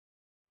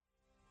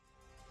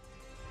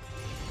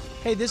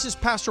Hey, this is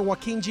Pastor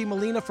Joaquin G.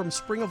 Molina from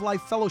Spring of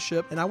Life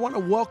Fellowship, and I want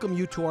to welcome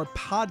you to our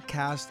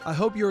podcast. I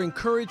hope you're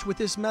encouraged with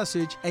this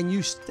message and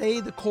you stay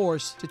the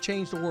course to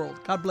change the world.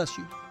 God bless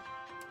you.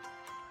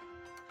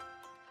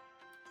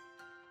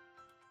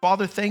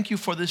 Father, thank you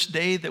for this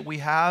day that we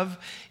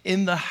have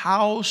in the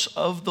house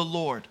of the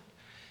Lord.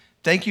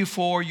 Thank you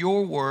for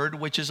your word,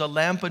 which is a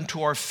lamp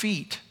unto our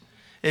feet.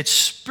 It's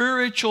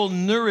spiritual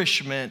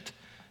nourishment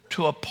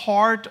to a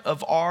part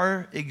of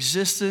our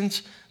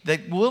existence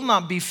that will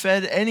not be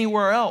fed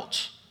anywhere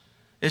else.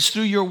 It's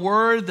through your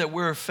word that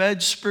we're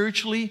fed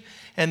spiritually,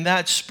 and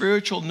that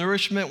spiritual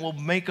nourishment will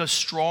make us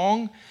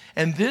strong.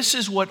 And this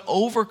is what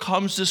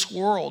overcomes this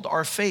world,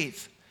 our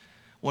faith.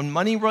 When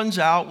money runs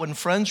out, when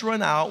friends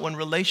run out, when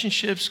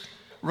relationships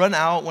run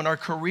out, when our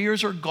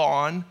careers are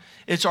gone,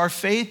 it's our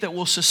faith that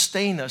will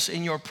sustain us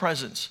in your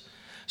presence.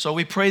 So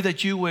we pray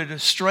that you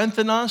would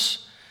strengthen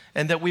us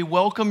and that we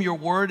welcome your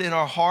word in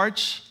our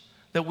hearts,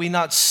 that we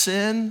not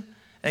sin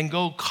and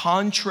go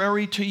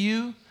contrary to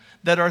you,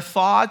 that our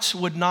thoughts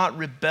would not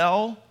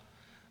rebel,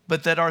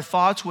 but that our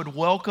thoughts would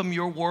welcome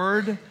your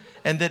word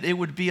and that it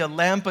would be a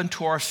lamp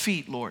unto our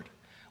feet, Lord.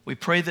 We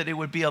pray that it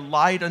would be a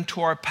light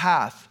unto our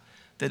path,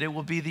 that it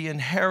will be the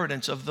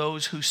inheritance of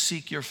those who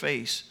seek your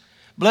face.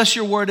 Bless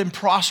your word and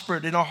prosper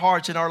it in our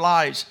hearts, in our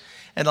lives,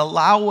 and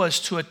allow us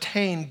to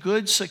attain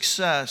good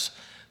success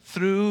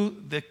through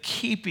the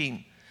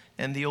keeping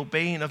and the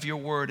obeying of your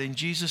word. In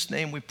Jesus'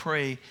 name we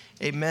pray,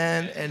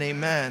 amen and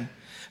amen.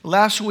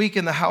 Last week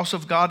in the house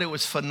of God, it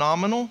was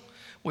phenomenal.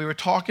 We were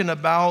talking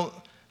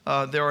about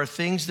there are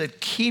things that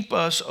keep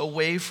us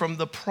away from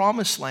the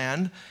promised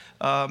land.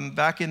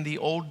 Back in the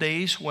old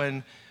days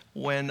when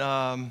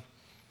God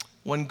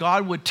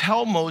would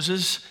tell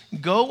Moses,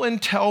 go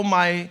and tell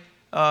my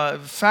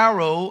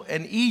Pharaoh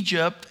and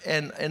Egypt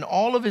and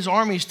all of his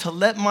armies to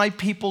let my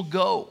people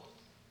go.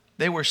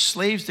 They were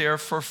slaves there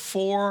for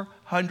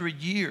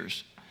 400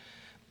 years.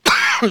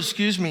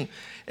 Excuse me.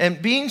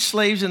 And being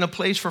slaves in a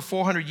place for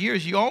 400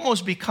 years, you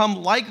almost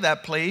become like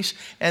that place,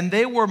 and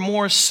they were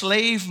more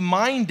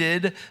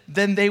slave-minded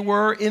than they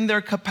were in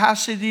their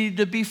capacity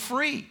to be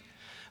free.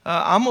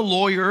 I'm a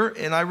lawyer,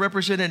 and I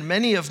represented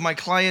many of my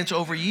clients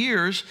over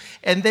years,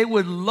 and they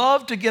would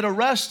love to get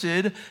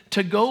arrested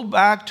to go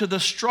back to the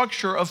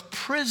structure of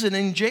prison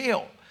and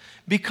jail,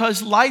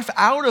 because life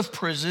out of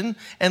prison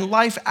and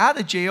life out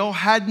of jail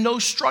had no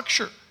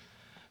structure.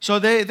 So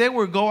they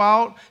would go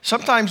out,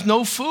 sometimes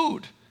no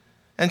food.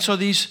 And so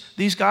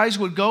these guys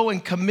would go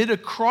and commit a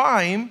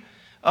crime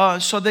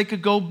so they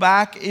could go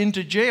back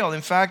into jail.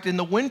 In fact, in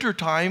the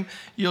wintertime,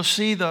 you'll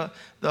see the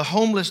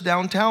homeless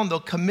downtown, they'll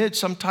commit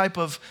some type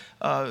of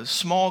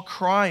small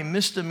crime,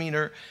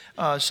 misdemeanor,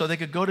 so they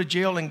could go to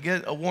jail and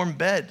get a warm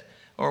bed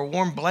or a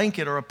warm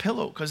blanket or a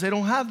pillow, because they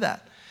don't have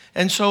that.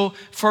 And so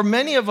for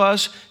many of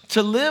us,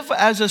 to live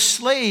as a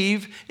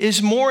slave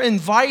is more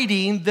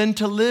inviting than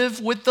to live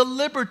with the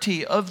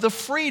liberty of the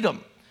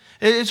freedom.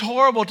 It's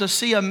horrible to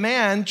see a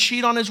man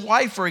cheat on his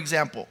wife, for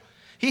example.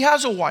 He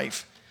has a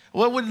wife.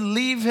 What would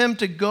leave him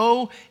to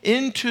go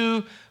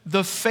into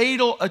the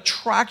fatal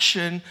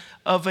attraction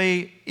of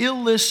an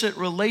illicit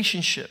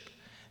relationship?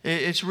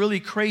 It's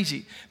really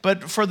crazy.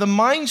 But for the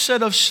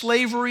mindset of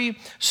slavery,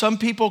 some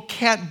people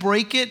can't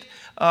break it.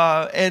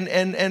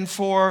 And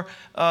for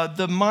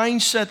the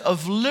mindset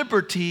of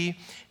liberty,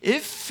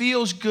 it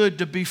feels good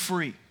to be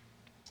free.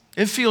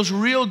 It feels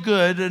real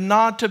good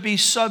not to be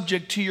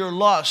subject to your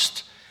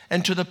lust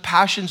and to the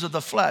passions of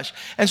the flesh.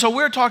 And so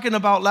we're talking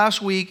about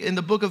last week in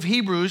the book of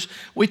Hebrews,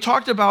 we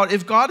talked about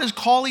if God is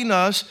calling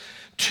us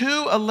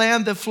to a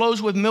land that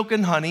flows with milk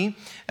and honey,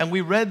 and we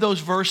read those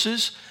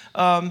verses.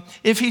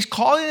 If he's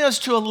calling us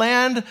to a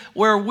land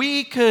where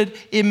we could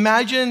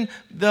imagine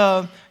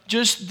the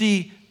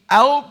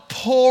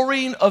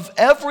outpouring of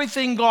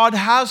everything God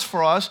has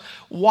for us,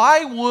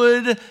 why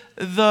would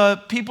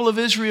the people of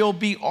Israel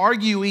be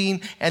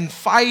arguing and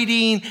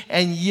fighting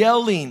and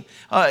yelling?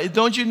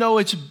 Don't you know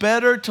it's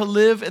better to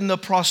live in the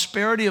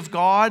prosperity of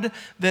God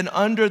than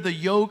under the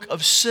yoke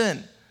of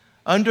sin,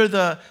 under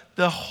the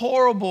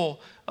horrible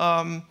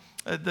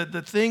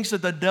the things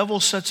that the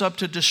devil sets up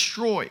to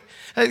destroy.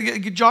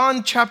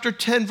 John chapter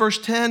 10, verse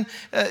 10,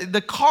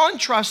 the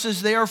contrast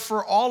is there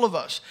for all of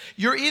us.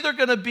 You're either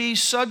going to be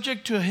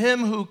subject to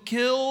him who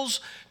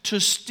kills, to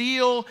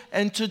steal,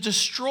 and to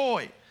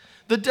destroy.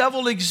 The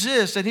devil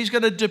exists, and he's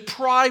going to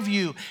deprive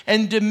you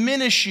and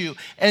diminish you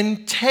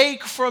and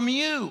take from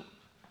you.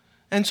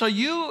 And so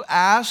you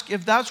ask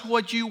if that's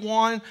what you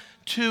want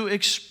to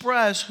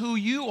express who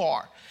you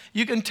are.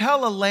 You can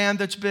tell a land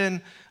that's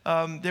been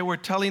they were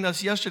telling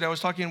us yesterday, I was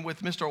talking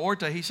with Mr.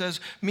 Orta, he says,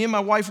 me and my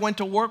wife went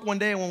to work one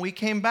day, and when we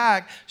came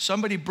back,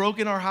 somebody broke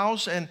in our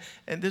house, and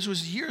this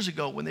was years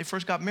ago when they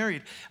first got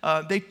married.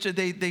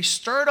 They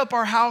stirred up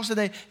our house,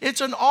 and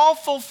it's an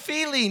awful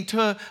feeling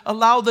to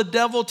allow the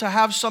devil to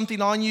have something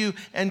on you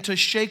and to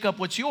shake up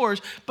what's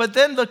yours. But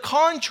then the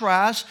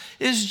contrast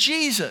is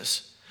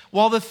Jesus.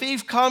 While the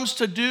thief comes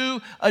to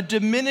do a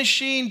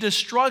diminishing,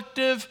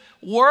 destructive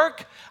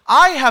work,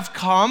 I have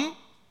come,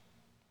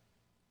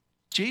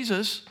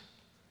 Jesus,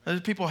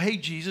 People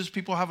hate Jesus.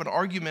 People have an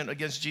argument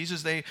against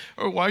Jesus.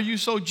 Why are you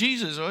so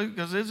Jesus?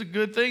 Because it's a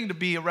good thing to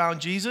be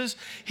around Jesus.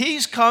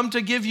 He's come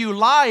to give you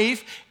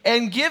life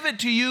and give it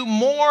to you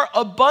more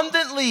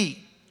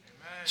abundantly.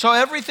 So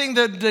everything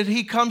that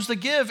he comes to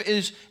give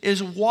is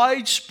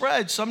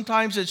widespread.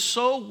 Sometimes it's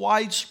so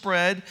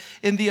widespread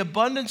in the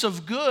abundance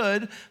of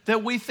good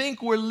that we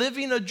think we're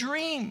living a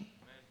dream.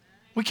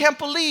 We can't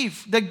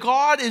believe that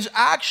God is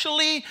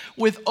actually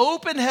with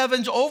open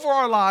heavens over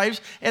our lives.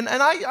 And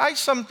I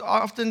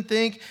often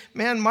think,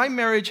 man, my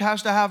marriage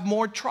has to have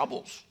more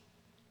troubles.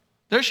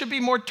 There should be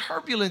more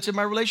turbulence in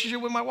my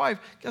relationship with my wife.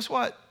 Guess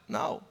what?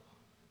 No.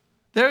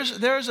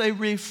 There's a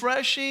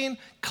refreshing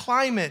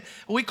climate.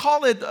 We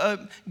call it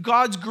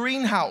God's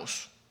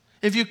greenhouse.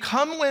 If you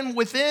come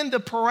within the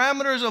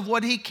parameters of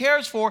what he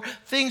cares for,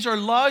 things are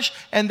lush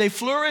and they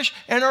flourish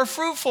and are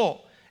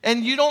fruitful.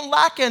 And you don't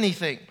lack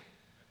anything.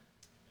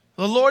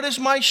 The Lord is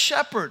my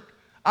shepherd.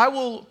 I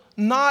will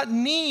not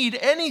need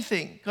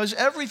anything because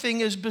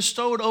everything is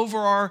bestowed over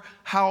our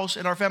house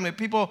and our family.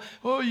 People,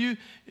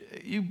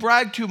 you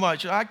brag too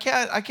much. I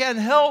can't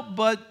help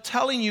but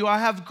telling you I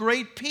have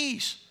great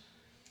peace.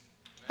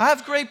 I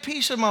have great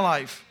peace in my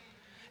life.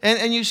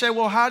 And you say,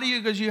 well, how do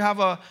you? Because you have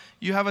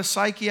a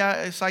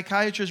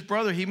psychiatrist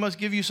brother. He must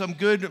give you some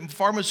good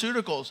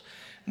pharmaceuticals.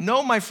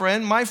 No, my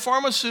friend, my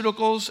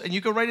pharmaceuticals, and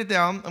you can write it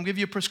down. I'm giving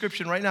you a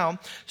prescription right now.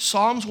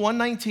 Psalms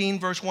 119,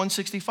 verse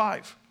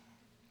 165.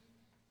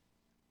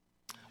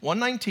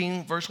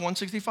 119, verse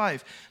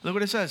 165. Look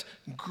what it says.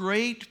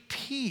 Great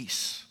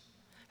peace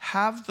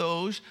have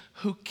those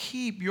who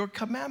keep your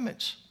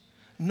commandments.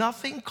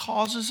 Nothing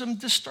causes them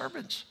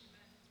disturbance.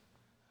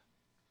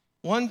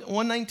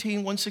 119,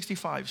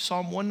 165.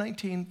 Psalm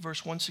 119,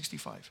 verse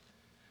 165.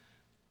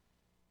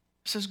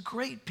 It says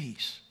great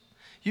peace.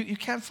 You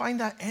can't find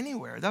that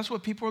anywhere. That's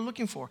what people are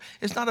looking for.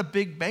 It's not a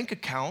big bank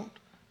account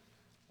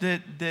that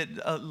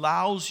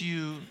allows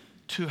you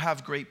to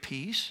have great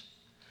peace.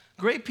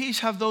 Great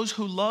peace have those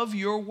who love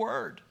your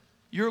word,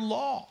 your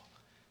law,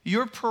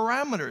 your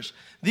parameters.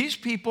 These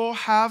people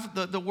have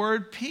the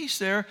word peace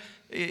there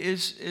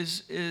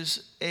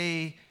is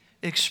a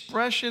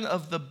expression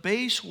of the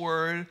base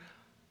word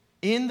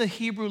in the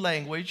Hebrew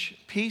language.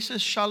 Peace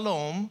is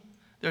shalom.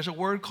 There's a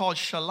word called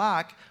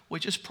shalak,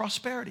 which is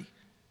prosperity.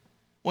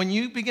 When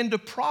you begin to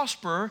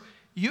prosper,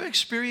 you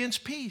experience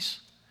peace.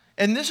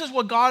 And this is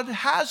what God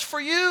has for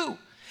you.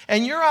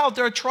 And you're out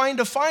there trying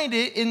to find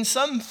it in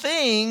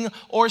something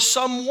or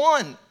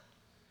someone.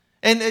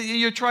 And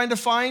you're trying to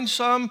find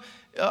some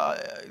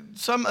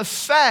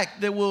effect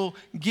that will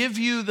give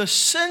you the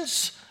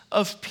sense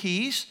of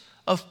peace,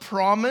 of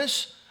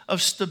promise,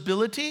 of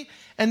stability.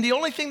 And the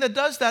only thing that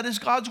does that is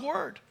God's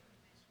word.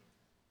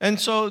 And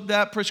so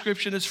that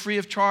prescription is free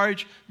of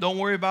charge. Don't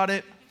worry about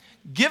it.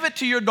 Give it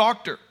to your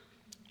doctor.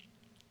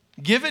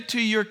 Give it to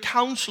your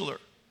counselor.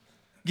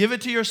 Give it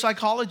to your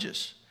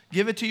psychologist.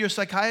 Give it to your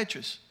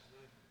psychiatrist.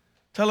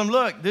 Tell them,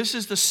 look, this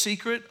is the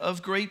secret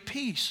of great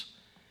peace.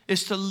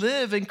 Is to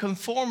live in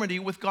conformity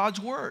with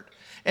God's word.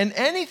 And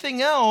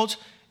anything else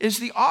is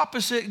the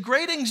opposite.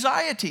 Great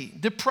anxiety,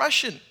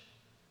 depression.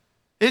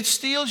 It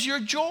steals your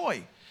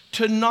joy.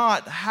 To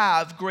not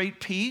have great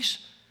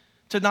peace,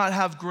 to not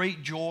have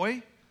great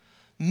joy.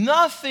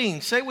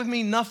 Nothing, say it with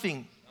me,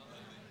 nothing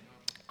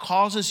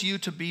causes you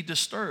to be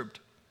disturbed.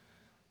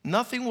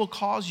 Nothing will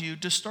cause you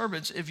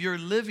disturbance if you're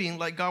living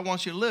like God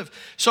wants you to live.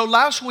 So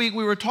last week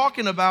we were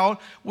talking about,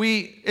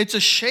 it's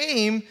a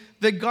shame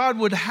that God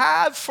would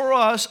have for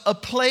us a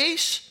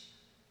place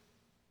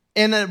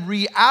and a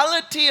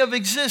reality of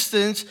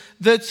existence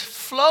that's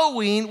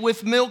flowing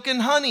with milk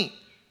and honey.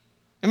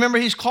 Remember,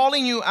 he's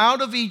calling you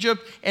out of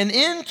Egypt and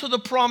into the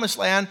promised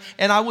land.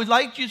 And I would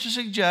like you to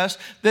suggest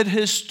that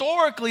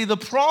historically the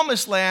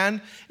promised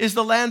land is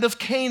the land of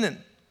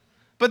Canaan.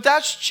 But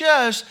that's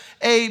just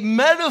a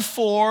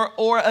metaphor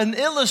or an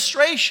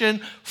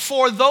illustration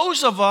for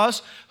those of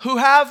us who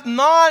have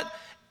not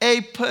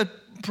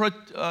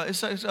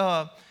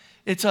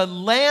it's a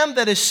lamb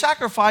that is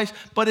sacrificed,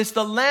 but it's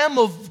the Lamb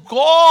of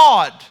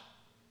God.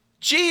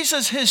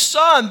 Jesus, his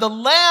son, the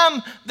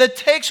lamb that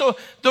takes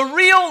the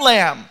real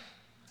lamb.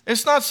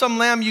 It's not some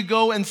lamb you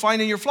go and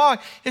find in your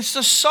flock. It's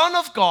the Son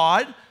of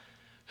God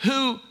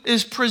who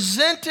is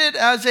presented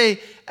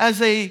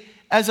as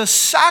a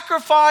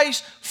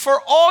sacrifice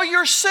for all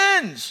your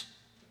sins,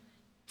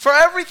 for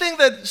everything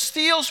that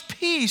steals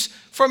peace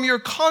from your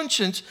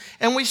conscience.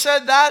 And we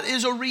said that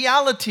is a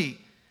reality.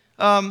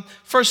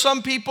 For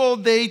some people,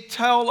 they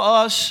tell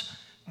us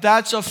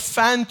that's a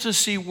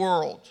fantasy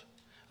world.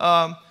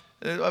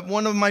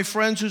 One of my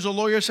friends who's a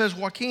lawyer says,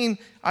 Joaquin,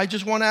 I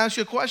just want to ask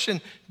you a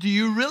question. Do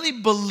you really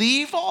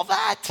believe all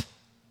that?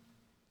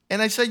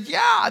 And I said,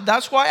 yeah,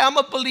 that's why I'm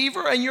a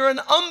believer and you're an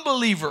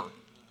unbeliever.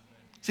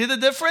 See the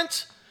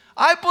difference?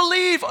 I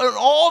believe in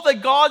all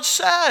that God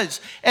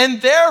says.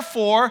 And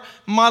therefore,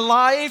 my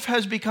life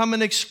has become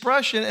an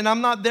expression, and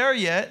I'm not there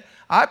yet.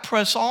 I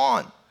press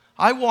on.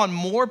 I want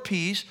more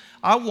peace.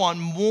 I want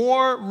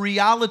more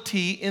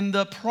reality in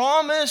the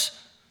promise,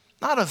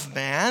 not of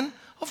man,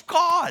 of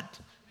God.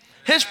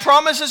 His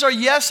promises are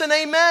yes and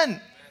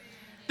amen.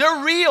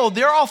 They're real.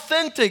 They're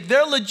authentic.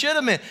 They're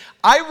legitimate.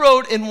 I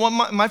wrote in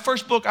my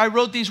first book, I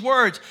wrote these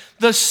words.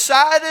 The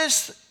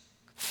saddest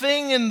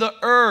thing in the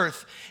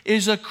earth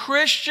is a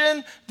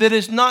Christian that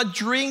is not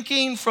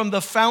drinking from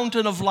the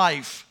fountain of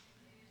life.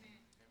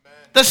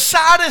 The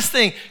saddest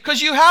thing,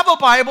 because you have a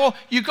Bible,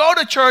 you go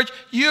to church,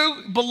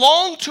 you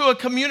belong to a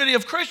community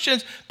of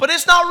Christians, but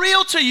it's not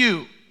real to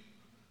you.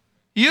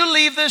 You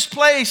leave this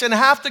place and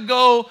have to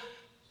go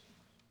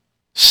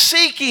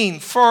seeking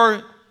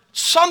for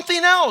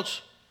something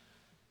else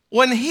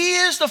when He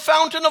is the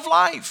fountain of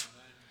life.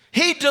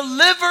 He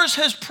delivers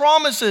His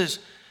promises.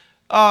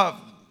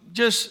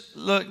 Just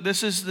look,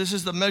 this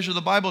is the measure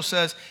the Bible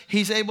says.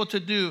 He's able to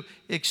do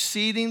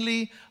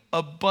exceedingly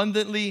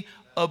abundantly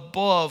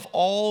above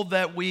all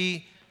that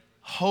we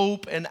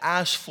hope and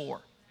ask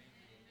for.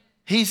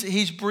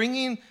 He's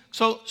bringing,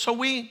 so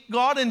we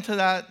got into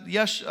that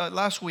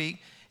last week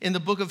in the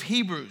book of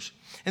Hebrews.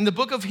 In the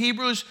book of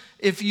Hebrews,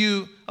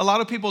 a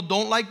lot of people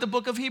don't like the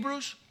book of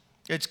Hebrews.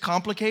 It's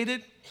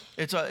complicated.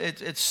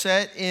 It's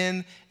set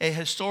in a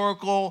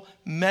historical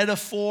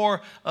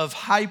metaphor of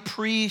high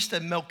priest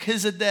and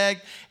Melchizedek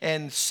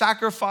and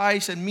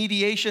sacrifice and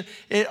mediation.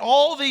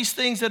 All these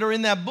things that are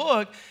in that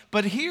book.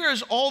 But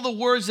here's all the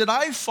words that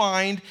I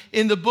find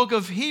in the book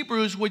of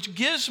Hebrews, which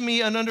gives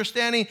me an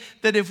understanding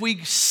that if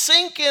we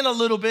sink in a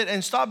little bit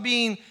and stop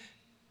being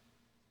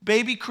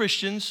baby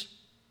Christians,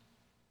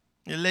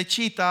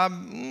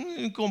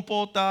 lechita,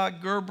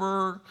 compota,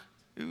 Gerber,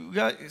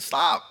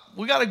 stop.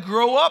 We got to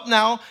grow up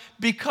now,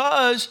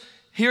 because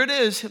here it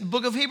is. The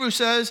book of Hebrews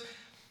says,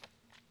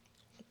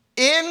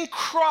 in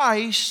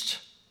Christ,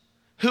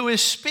 who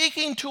is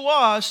speaking to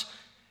us,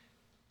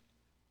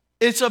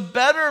 it's a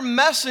better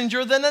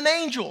messenger than an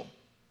angel.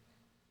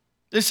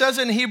 It says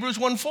in Hebrews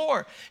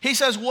 1:4. He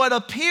says, what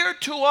appeared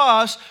to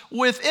us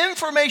with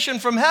information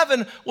from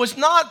heaven was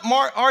not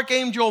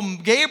Archangel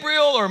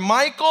Gabriel or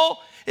Michael.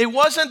 It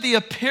wasn't the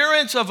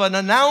appearance of an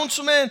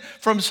announcement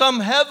from some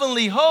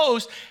heavenly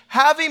host,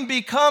 having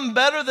become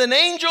better than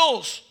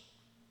angels.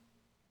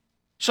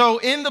 So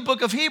in the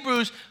book of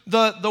Hebrews,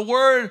 the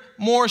word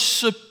more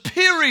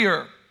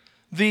superior,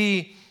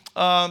 the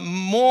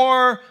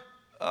more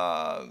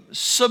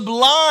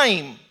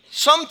sublime,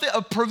 something,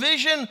 a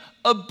provision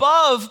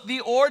above the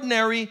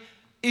ordinary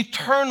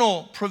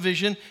eternal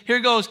provision. Here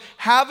it goes.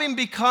 Having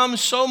become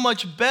so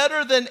much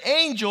better than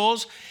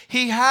angels,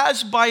 He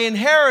has by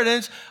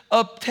inheritance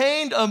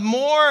obtained a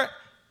more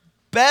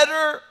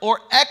better or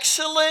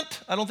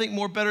excellent, I don't think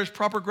more better is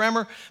proper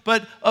grammar,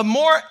 but a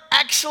more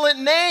excellent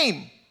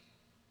name.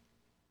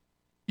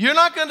 You're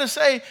not going to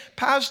say,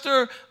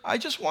 Pastor, I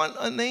just want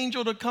an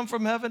angel to come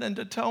from heaven and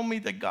to tell me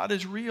that God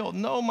is real.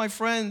 No, my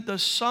friend, the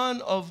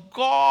Son of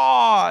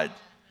God,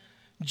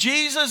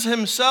 Jesus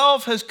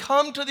Himself, has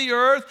come to the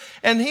earth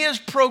and He has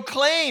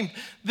proclaimed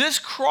this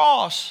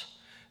cross.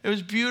 It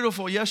was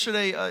beautiful.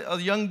 Yesterday, a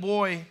young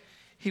boy,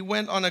 he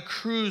went on a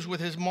cruise with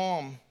his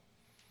mom.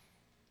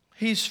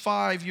 He's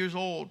 5 years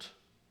old.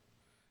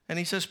 And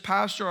he says,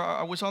 Pastor,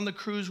 I was on the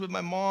cruise with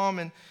my mom,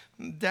 and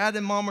Dad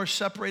and Mom are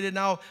separated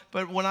now.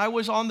 But when I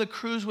was on the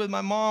cruise with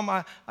my mom,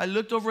 I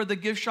looked over at the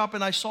gift shop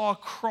and I saw a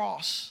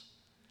cross.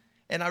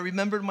 And I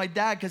remembered my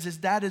dad, because his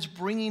dad is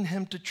bringing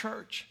him to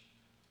church.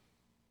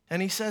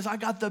 And he says, I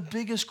got the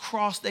biggest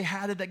cross they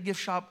had at that gift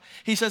shop.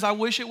 He says, I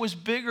wish it was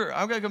bigger.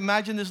 I'm going to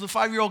imagine this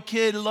little 5-year-old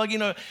kid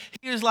lugging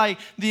he was like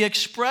the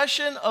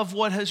expression of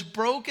what has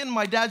broken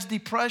my dad's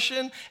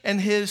depression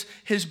and his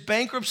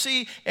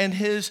bankruptcy and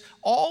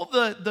all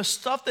the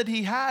stuff that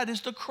he had is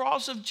the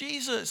cross of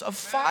Jesus. A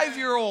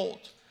 5-year-old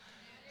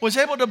was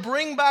able to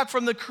bring back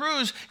from the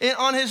cruise.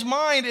 On his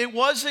mind, it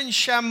wasn't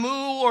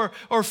Shamu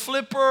or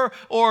Flipper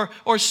or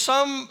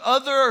some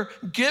other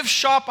gift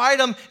shop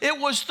item. It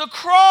was the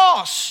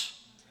cross.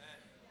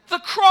 The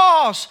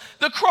cross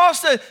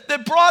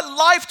that brought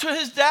life to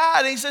his dad.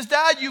 And he says,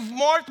 Dad, you've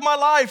marked my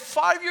life.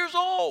 5 years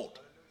old.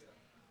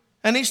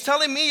 And he's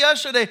telling me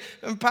yesterday,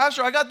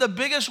 Pastor, I got the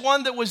biggest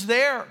one that was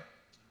there.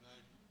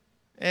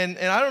 And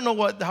I don't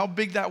know how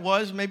big that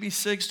was, maybe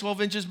 6,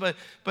 12 inches, but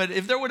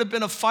if there would have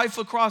been a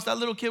 5-foot cross, that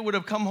little kid would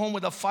have come home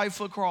with a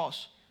 5-foot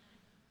cross.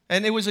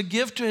 And it was a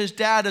gift to his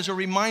dad as a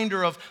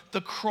reminder of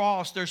the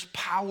cross. There's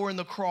power in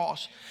the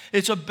cross.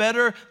 It's a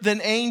better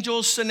than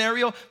angels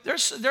scenario.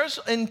 There's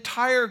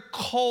entire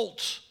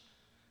cults.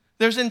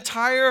 There's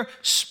entire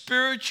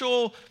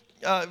spiritual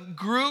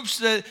groups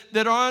that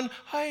are on,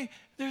 hey,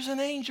 there's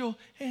an angel,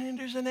 and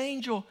there's an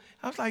angel.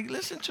 I was like,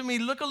 listen to me,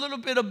 look a little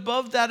bit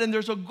above that, and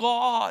there's a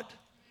God.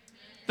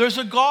 There's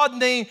a God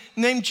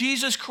named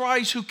Jesus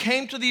Christ who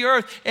came to the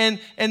earth. And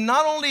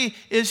not only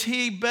is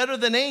He better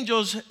than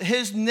angels,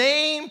 His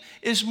name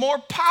is more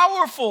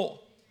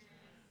powerful.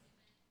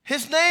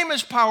 His name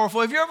is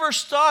powerful. If you're ever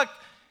stuck,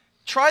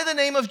 try the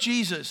name of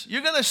Jesus.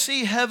 You're going to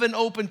see heaven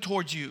open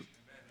towards you.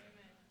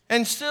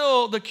 And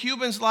still, the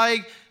Cubans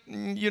like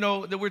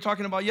that we were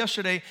talking about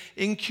yesterday,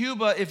 in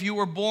Cuba, if you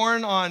were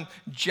born on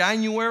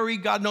January,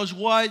 God knows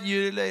what,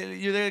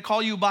 they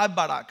call you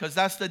Bárbara, because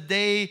that's the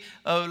day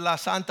of La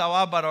Santa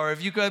Bárbara. Or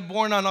if you got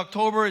born on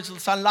October, it's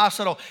San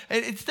Lázaro.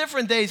 It's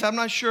different days. I'm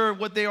not sure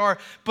what they are.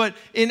 But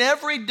in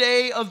every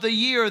day of the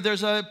year,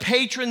 there's a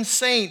patron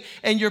saint,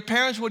 and your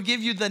parents would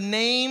give you the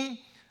name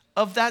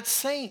of that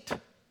saint.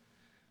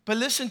 But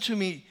listen to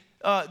me.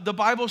 The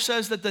Bible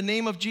says that the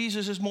name of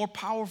Jesus is more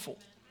powerful.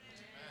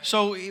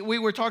 So we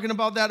were talking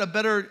about that, a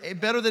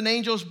better than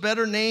angels,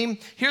 better name.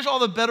 Here's all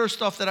the better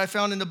stuff that I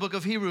found in the book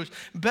of Hebrews.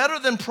 Better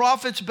than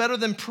prophets, better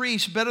than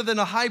priests, better than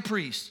a high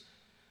priest.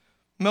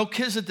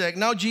 Melchizedek,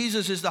 now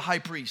Jesus is the high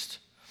priest.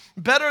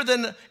 Better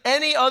than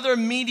any other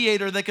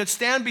mediator that could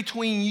stand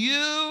between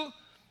you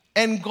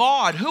and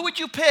God. Who would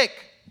you pick?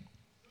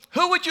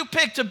 Who would you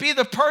pick to be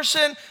the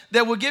person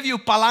that will give you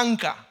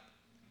palanca?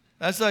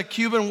 That's a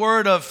Cuban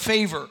word of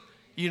favor,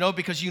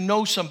 because you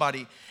know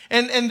somebody.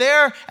 And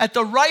there at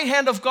the right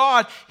hand of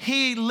God,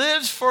 he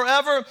lives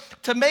forever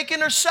to make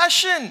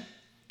intercession,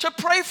 to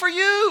pray for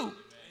you,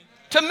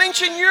 to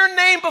mention your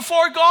name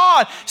before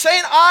God,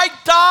 saying, I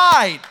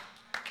died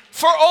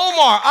for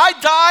Omar, I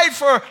died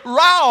for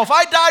Ralph,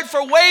 I died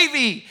for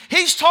Wavy.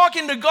 He's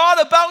talking to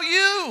God about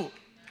you.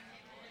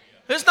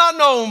 There's not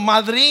no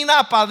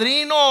madrina,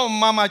 padrino,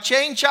 mama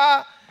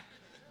chencha,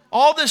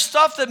 all this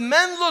stuff that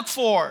men look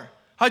for.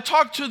 I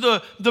talked to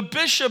the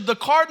bishop, the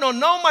cardinal.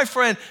 No, my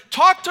friend,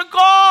 talk to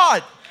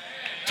God.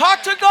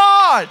 Talk to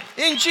God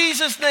in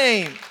Jesus'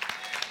 name.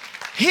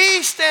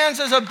 He stands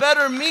as a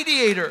better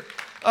mediator.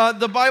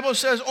 The Bible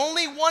says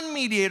only one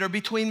mediator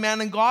between man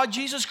and God,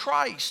 Jesus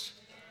Christ.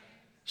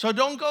 So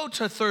don't go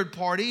to third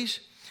parties.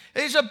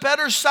 It's a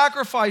better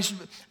sacrifice.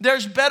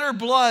 There's better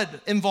blood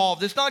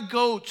involved. It's not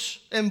goats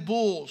and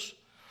bulls.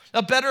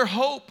 A better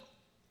hope.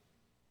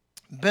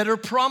 Better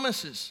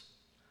promises.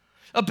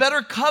 A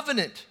better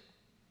covenant.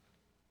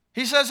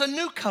 He says a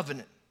new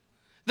covenant.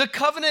 The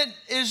covenant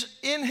is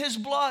in his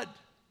blood.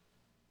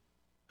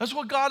 That's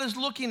what God is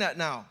looking at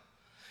now.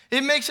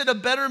 It makes it a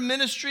better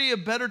ministry, a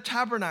better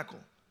tabernacle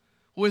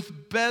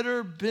with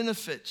better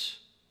benefits.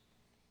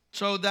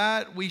 So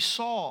that we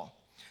saw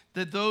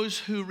that those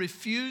who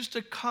refuse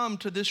to come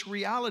to this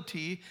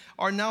reality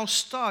are now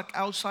stuck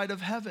outside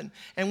of heaven.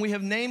 And we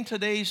have named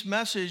today's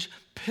message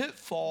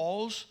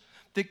Pitfalls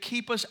that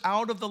keep us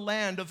out of the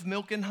land of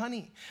milk and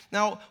honey.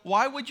 Now,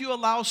 why would you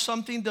allow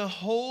something to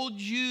hold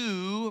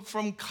you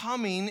from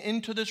coming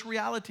into this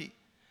reality?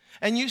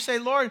 And you say,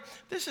 Lord,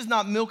 this is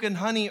not milk and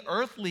honey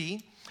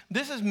earthly.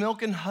 This is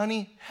milk and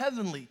honey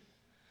heavenly.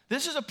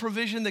 This is a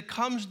provision that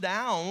comes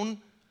down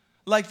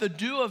like the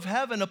dew of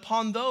heaven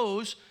upon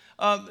those.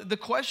 The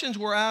questions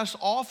were asked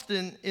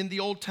often in the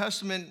Old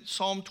Testament,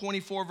 Psalm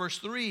 24, verse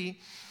 3,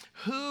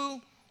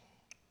 who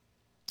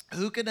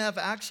can have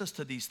access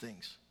to these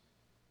things?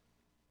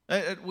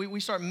 We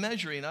start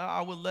measuring.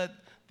 I will let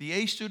the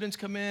A students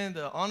come in,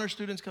 the honor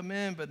students come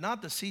in, but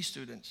not the C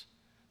students.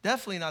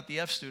 Definitely not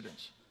the F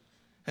students.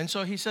 And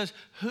so he says,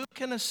 who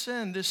can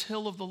ascend this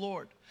hill of the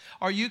Lord?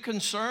 Are you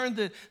concerned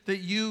that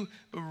you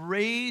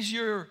raise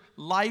your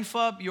life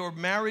up, your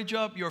marriage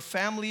up, your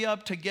family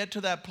up to get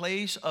to that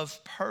place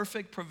of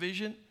perfect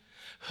provision?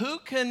 Who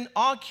can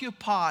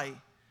occupy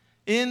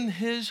in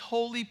his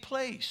holy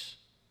place?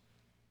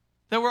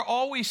 There were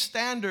always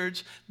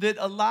standards that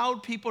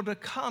allowed people to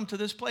come to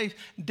this place.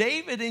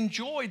 David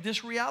enjoyed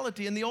this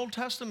reality in the Old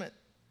Testament.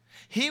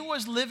 He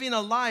was living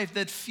a life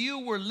that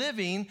few were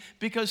living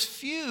because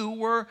few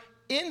were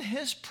in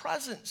his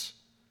presence.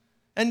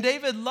 And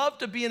David loved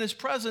to be in his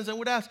presence and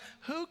would ask,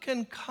 who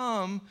can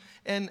come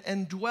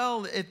and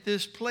dwell at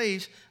this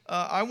place?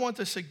 I want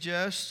to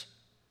suggest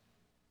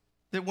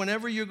that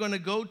whenever you're going to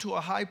go to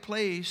a high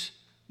place,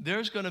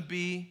 there's going to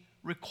be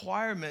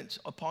requirements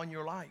upon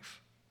your life.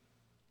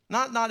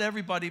 Not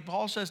everybody,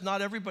 Paul says,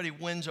 not everybody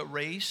wins a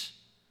race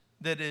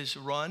that is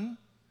run.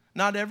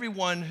 Not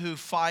everyone who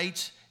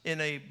fights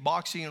in a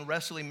boxing and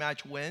wrestling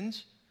match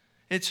wins.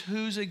 It's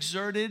who's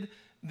exerted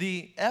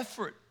the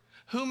effort.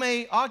 Who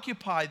may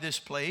occupy this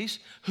place?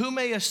 Who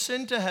may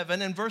ascend to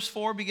heaven? And verse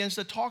 4 begins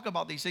to talk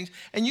about these things.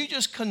 And you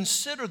just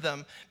consider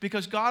them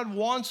because God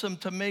wants them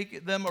to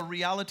make them a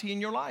reality in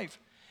your life.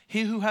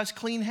 He who has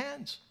clean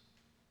hands.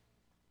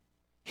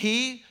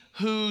 He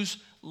whose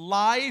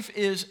life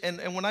is,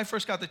 and when I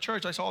first got to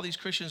church, I saw all these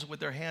Christians with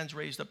their hands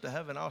raised up to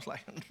heaven. I was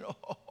like, no,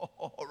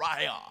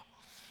 Raya.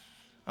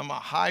 I'm going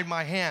to hide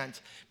my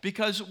hands.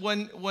 Because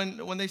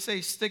when they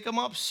say, stick them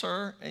up,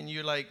 sir, and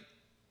you're like,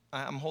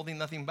 I'm holding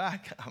nothing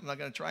back. I'm not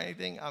going to try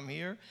anything. I'm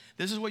here.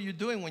 This is what you're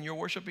doing when you're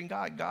worshiping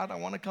God. God, I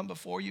want to come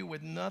before you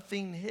with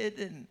nothing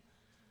hidden.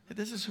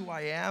 This is who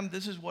I am.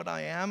 This is what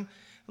I am.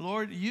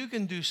 Lord, you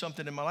can do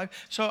something in my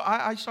life. So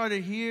I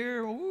started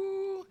here.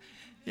 Ooh,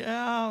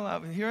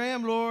 yeah, here I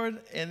am, Lord.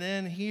 And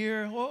then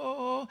here,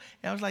 oh.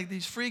 And I was like,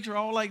 these freaks are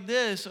all like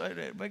this.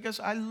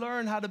 Because I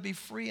learned how to be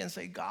free and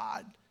say,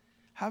 God,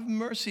 have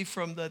mercy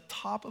from the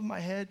top of my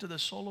head to the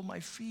sole of my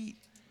feet.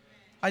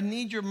 I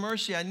need your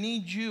mercy. I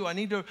need you. I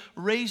need to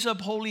raise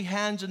up holy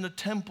hands in the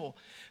temple.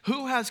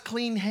 Who has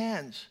clean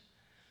hands?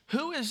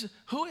 Who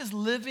is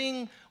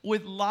living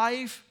with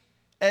life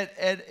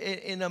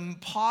in a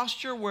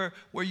posture where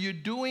you're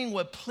doing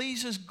what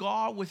pleases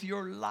God with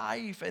your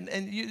life? And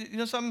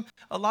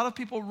a lot of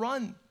people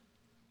run.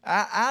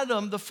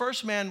 Adam, the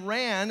first man,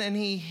 ran and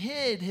he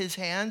hid his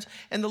hands.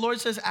 And the Lord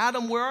says,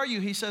 Adam, where are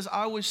you? He says,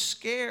 I was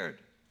scared,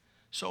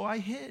 so I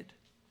hid.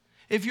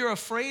 If you're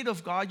afraid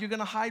of God, you're going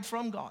to hide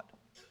from God.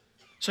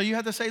 So you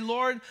have to say,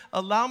 Lord,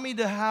 allow me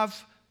to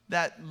have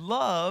that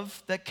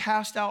love that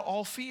casts out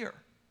all fear.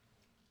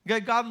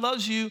 God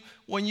loves you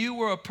when you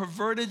were a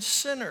perverted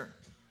sinner,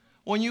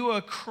 when you were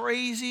a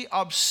crazy,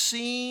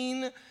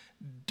 obscene,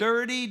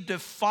 dirty,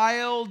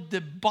 defiled,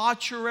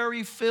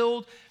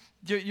 debauchery-filled.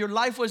 Your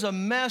life was a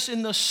mess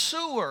in the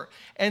sewer,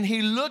 and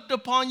he looked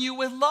upon you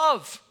with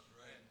love.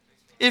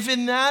 If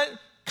in that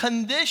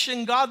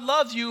condition God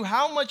loves you,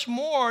 how much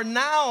more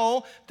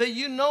now that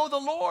you know the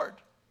Lord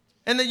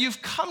and that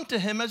you've come to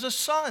him as a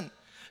son?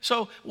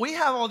 So we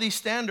have all these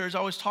standards. I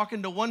was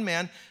talking to one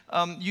man.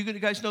 You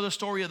guys know the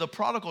story of the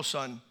prodigal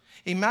son.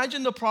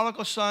 Imagine the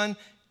prodigal son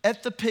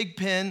at the pig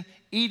pen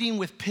eating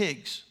with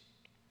pigs.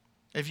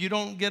 If you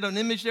don't get an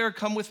image there,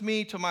 come with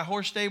me to my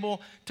horse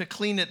stable to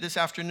clean it this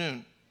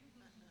afternoon.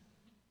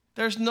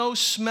 There's no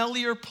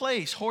smellier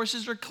place.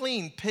 Horses are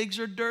clean. Pigs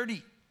are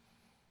dirty.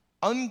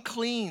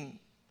 Unclean.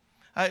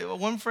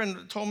 One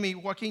friend told me,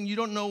 Joaquin, you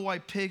don't know why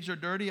pigs are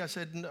dirty? I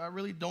said, I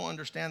really don't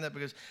understand that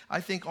because I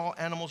think all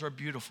animals are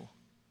beautiful.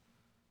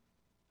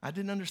 I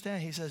didn't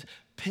understand. He says,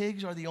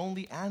 pigs are the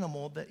only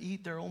animal that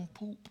eat their own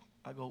poop.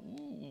 I go,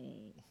 ooh,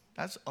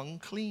 that's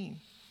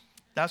unclean.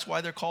 That's why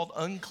they're called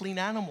unclean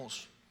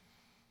animals.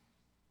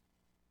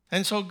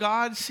 And so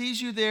God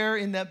sees you there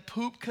in that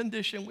poop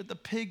condition with the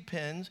pig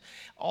pens,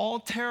 all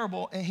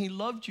terrible, and he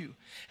loved you.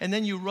 And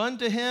then you run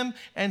to him,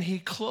 and he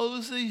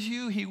clothes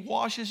you, he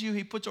washes you,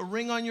 he puts a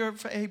ring on your,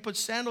 he puts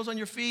sandals on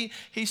your feet.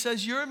 He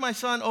says, you're my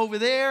son over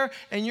there,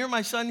 and you're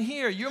my son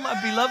here. You're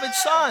my beloved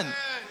son.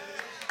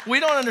 We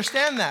don't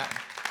understand that.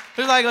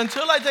 It's like,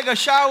 until I take a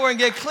shower and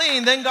get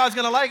clean, then God's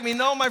going to like me.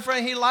 No, my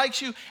friend, he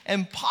likes you.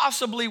 And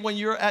possibly when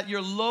you're at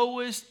your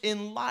lowest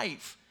in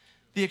life,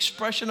 the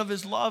expression of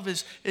his love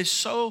is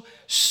so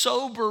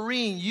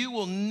sobering. You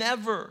will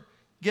never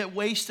get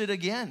wasted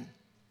again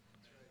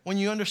when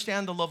you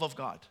understand the love of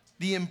God,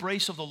 the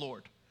embrace of the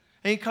Lord.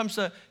 And he comes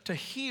to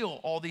heal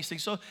all these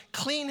things. So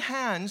clean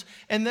hands,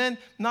 and then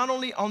not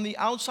only on the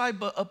outside,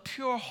 but a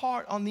pure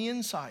heart on the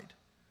inside.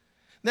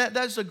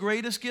 That's the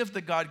greatest gift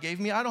that God gave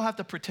me. I don't have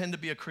to pretend to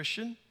be a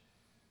Christian.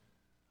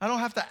 I don't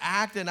have to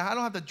act, and I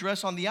don't have to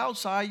dress on the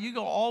outside. You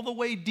go all the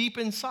way deep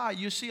inside.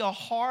 You see a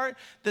heart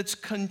that's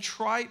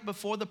contrite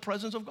before the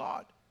presence of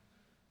God,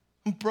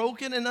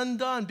 broken and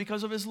undone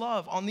because of his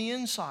love on the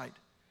inside,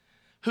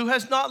 who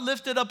has not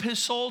lifted up his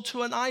soul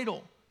to an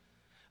idol.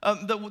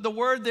 The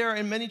word there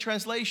in many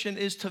translations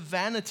is to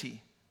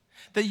vanity,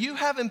 that you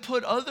haven't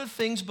put other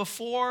things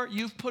before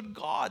you've put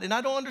God. And I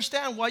don't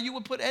understand why you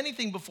would put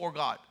anything before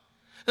God.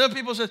 Then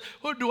people say,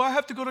 oh, do I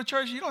have to go to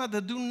church? You don't have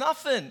to do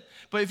nothing.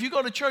 But if you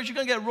go to church, you're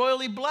going to get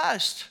royally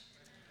blessed.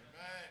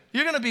 Amen.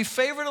 You're going to be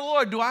favored of the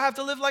Lord. Do I have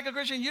to live like a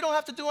Christian? You don't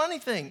have to do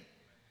anything.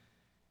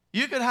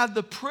 You could have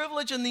the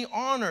privilege and the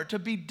honor to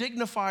be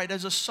dignified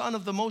as a son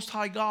of the Most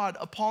High God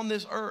upon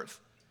this earth.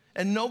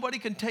 And nobody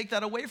can take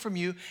that away from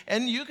you.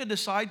 And you can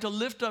decide to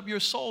lift up your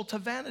soul to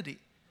vanity,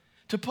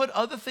 to put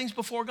other things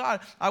before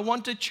God. I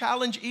want to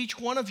challenge each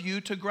one of you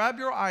to grab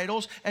your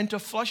idols and to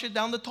flush it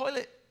down the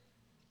toilet.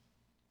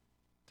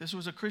 This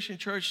was a Christian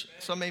church,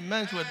 some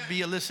amens would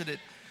be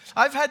elicited.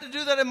 I've had to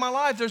do that in my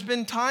life. There's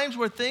been times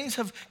where things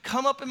have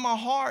come up in my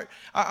heart.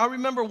 I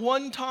remember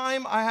one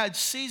time I had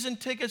season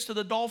tickets to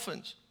the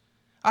Dolphins.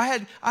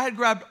 I had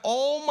grabbed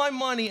all my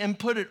money and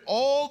put it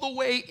all the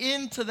way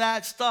into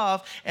that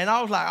stuff, and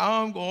I was like,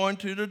 I'm going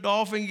to the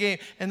Dolphin game.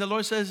 And the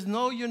Lord says,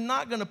 no, you're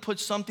not going to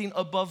put something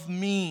above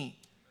me.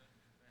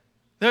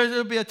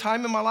 There'll be a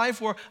time in my life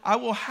where I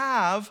will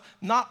have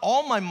not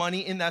all my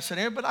money in that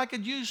scenario, but I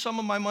could use some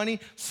of my money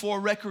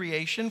for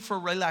recreation, for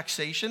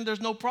relaxation.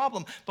 There's no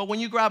problem. But when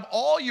you grab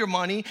all your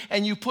money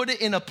and you put it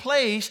in a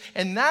place,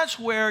 and that's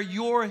where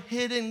your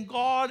hidden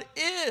God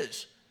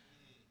is,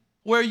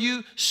 where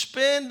you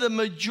spend the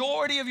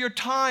majority of your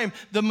time,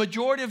 the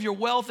majority of your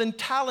wealth and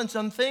talents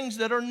on things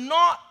that are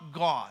not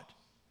God.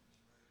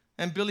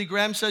 And Billy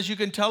Graham says you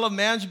can tell a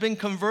man's been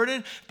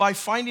converted by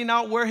finding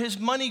out where his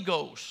money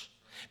goes.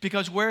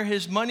 Because where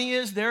his money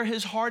is, there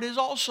his heart is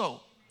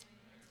also.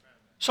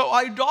 So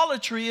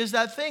idolatry is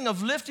that thing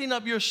of lifting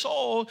up your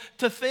soul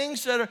to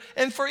things that are,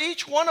 and for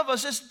each one of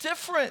us, it's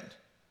different.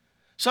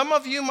 Some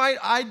of you might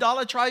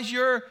idolatrize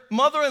your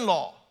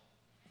mother-in-law.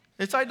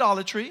 It's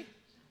idolatry.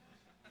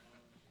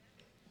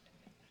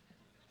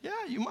 Yeah,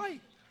 you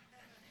might.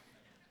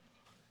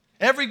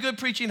 Every good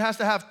preaching has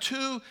to have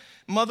 2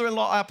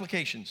 mother-in-law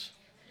applications.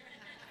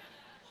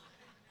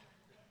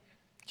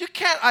 You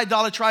can't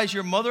idolatrize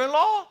your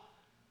mother-in-law.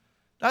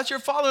 That's your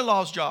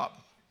father-in-law's job,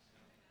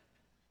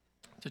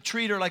 to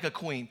treat her like a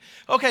queen.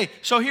 Okay,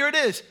 so here it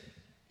is.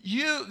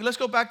 Let's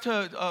go back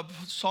to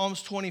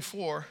Psalms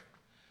 24.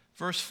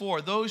 Verse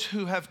 4, those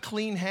who have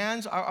clean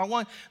hands,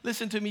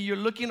 listen to me, you're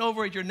looking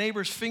over at your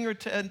neighbor's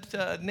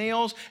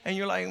nails, and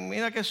you're like,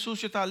 mira que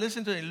sucio está.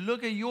 Listen to me,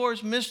 look at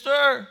yours,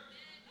 mister.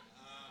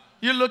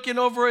 You're looking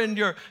over in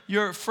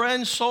your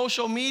friend's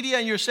social media,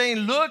 and you're saying,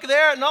 look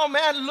there. No,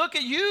 man, look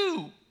at you.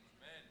 Amen.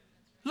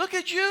 Look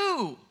at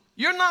you.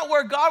 You're not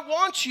where God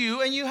wants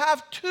you, and you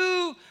have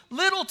too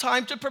little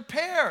time to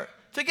prepare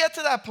to get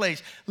to that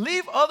place.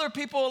 Leave other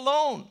people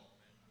alone.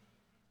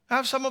 I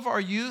have some of our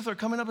youth are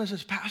coming up and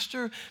says,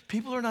 Pastor,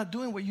 people are not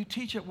doing what you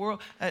teach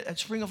at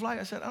Spring of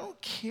Life. I said, I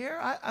don't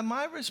care.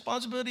 My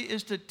responsibility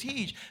is to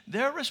teach.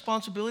 Their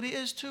responsibility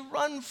is to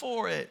run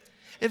for it.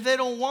 If they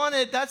don't want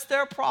it, that's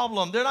their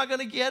problem. They're not going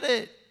to get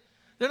it.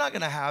 They're not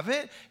going to have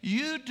it.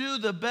 You do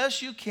the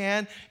best you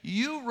can.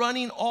 You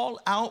running all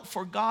out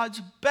for God's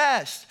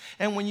best.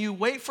 And when you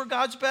wait for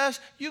God's best,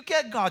 you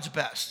get God's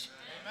best.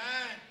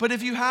 Amen. But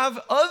if you have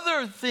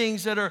other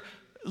things that are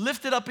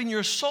lifted up in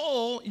your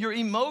soul, your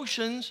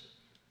emotions,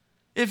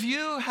 if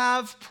you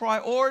have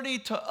priority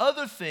to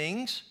other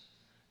things,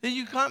 then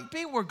you can't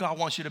be where God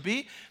wants you to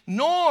be,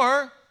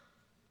 nor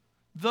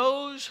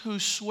those who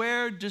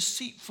swear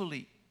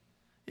deceitfully.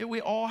 Yeah,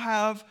 we all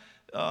have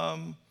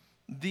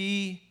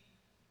the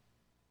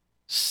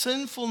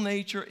sinful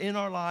nature in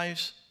our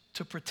lives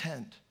to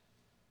pretend.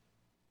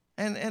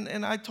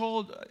 And I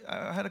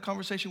had a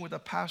conversation with a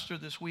pastor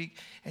this week,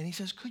 and he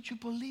says, could you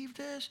believe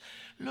this?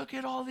 Look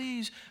at all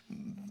these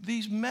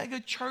mega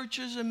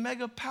churches and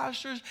mega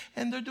pastors,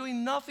 and they're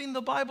doing nothing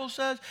the Bible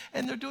says,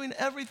 and they're doing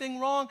everything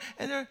wrong.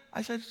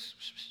 I said,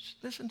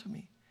 listen to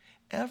me.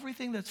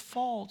 Everything that's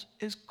false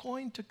is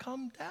going to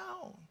come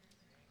down.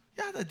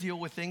 You have to deal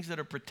with things that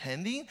are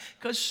pretending,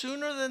 because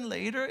sooner than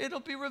later,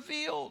 it'll be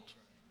revealed.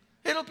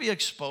 It'll be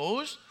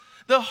exposed.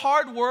 The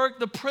hard work,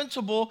 the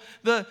principle,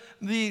 the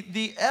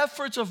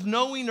efforts of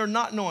knowing or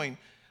not knowing.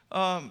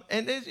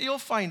 You'll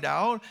find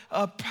out,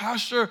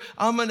 Pastor,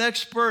 I'm an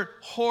expert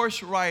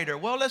horse rider.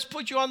 Well, let's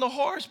put you on the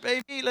horse,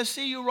 baby. Let's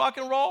see you rock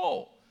and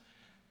roll.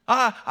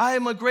 I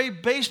am a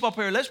great baseball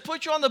player. Let's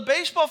put you on the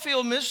baseball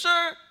field, mister.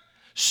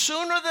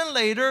 Sooner than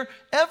later,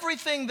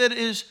 everything that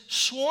is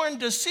sworn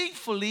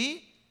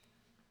deceitfully,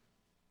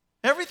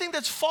 everything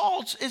that's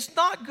false is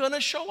not going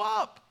to show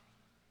up.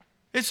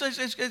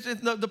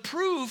 The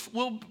proof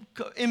will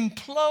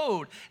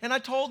implode. And I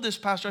told this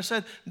pastor, I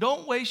said,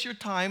 don't waste your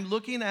time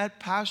looking at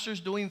pastors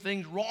doing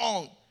things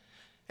wrong.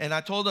 And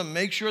I told him,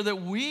 make sure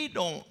that we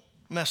don't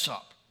mess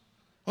up.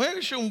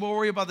 We shouldn't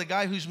worry about the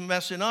guy who's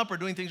messing up or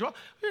doing things wrong.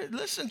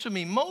 Listen to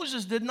me.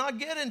 Moses did not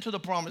get into the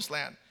promised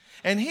land.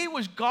 And he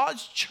was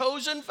God's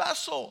chosen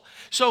vessel.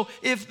 So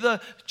if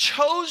the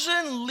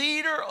chosen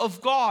leader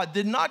of God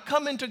did not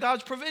come into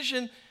God's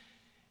provision,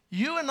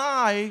 you and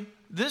I,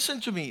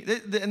 listen to me,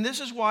 and this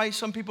is why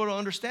some people don't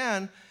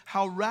understand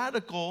how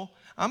radical.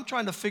 I'm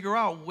trying to figure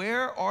out,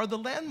 where are the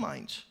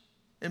landmines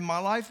in my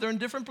life? They're in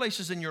different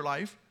places in your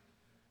life.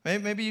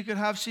 Maybe you could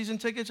have season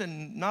tickets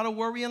and not a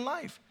worry in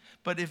life.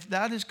 But if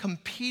that is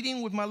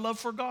competing with my love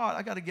for God,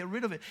 I got to get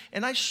rid of it.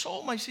 And I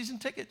sold my season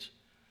tickets.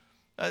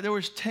 There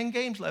was 10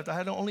 games left. I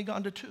had only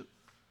gone to 2.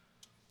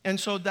 And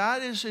so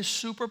that is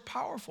super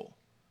powerful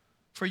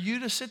for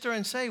you to sit there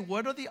and say,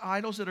 what are the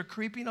idols that are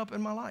creeping up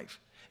in my life?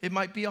 It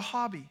might be a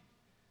hobby.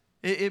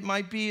 It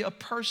might be a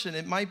person.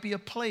 It might be a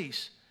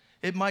place.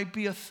 It might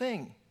be a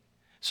thing.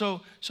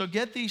 So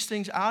get these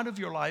things out of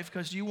your life,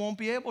 because you won't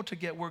be able to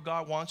get where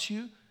God wants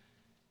you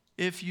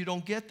if you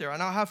don't get there.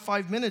 And I'll have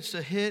 5 minutes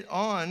to hit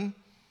on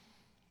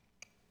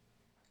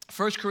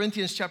 1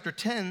 Corinthians chapter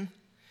 10,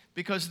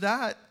 because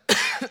that,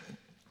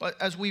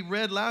 as we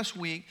read last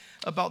week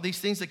about these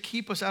things that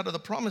keep us out of the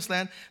promised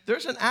land,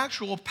 there's an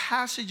actual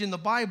passage in the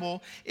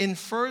Bible in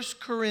 1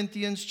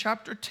 Corinthians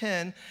chapter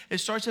 10. It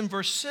starts in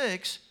verse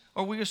 6,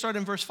 or we can start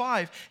in verse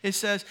 5. It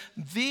says,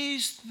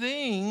 these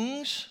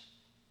things,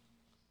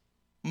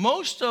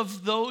 most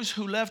of those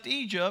who left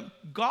Egypt,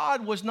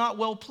 God was not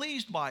well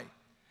pleased by,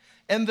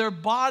 and their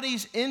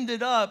bodies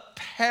ended up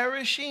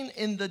perishing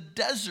in the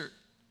desert.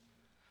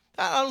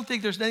 I don't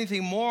think there's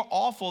anything more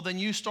awful than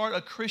you start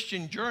a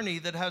Christian journey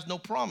that has no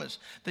promise,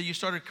 that you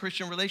start a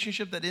Christian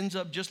relationship that ends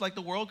up just like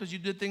the world because you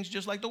did things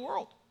just like the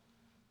world.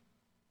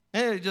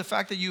 And the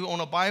fact that you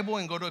own a Bible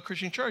and go to a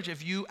Christian church,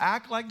 if you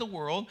act like the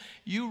world,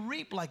 you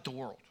reap like the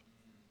world.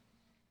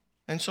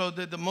 And so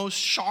the most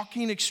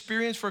shocking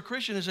experience for a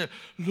Christian is that,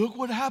 look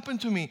what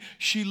happened to me.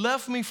 She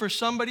left me for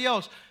somebody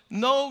else.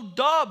 No,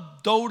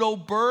 dodo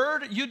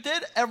bird. You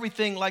did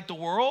everything like the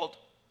world.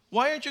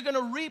 Why aren't you going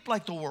to reap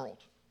like the world?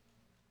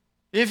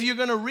 If you're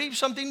going to reap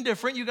something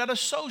different, you got to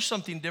sow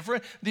something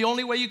different. The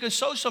only way you can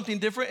sow something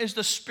different is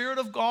the Spirit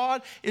of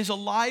God is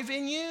alive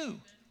in you.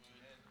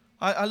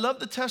 I love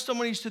the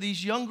testimonies to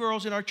these young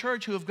girls in our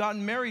church who have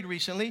gotten married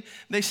recently.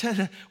 They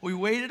said, we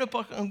waited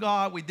upon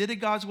God, we did it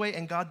God's way,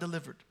 and God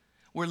delivered.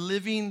 We're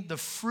living the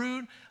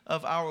fruit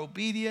of our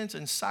obedience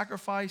and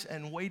sacrifice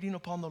and waiting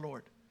upon the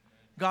Lord.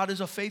 God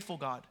is a faithful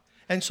God.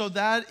 And so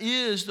that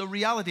is the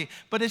reality.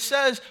 But it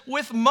says,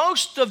 with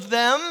most of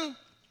them,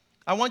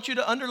 I want you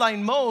to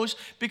underline most,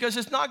 because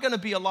it's not going to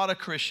be a lot of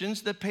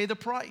Christians that pay the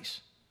price.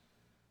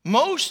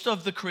 Most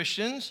of the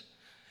Christians,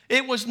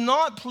 it was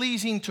not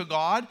pleasing to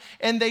God,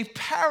 and they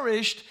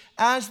perished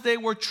as they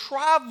were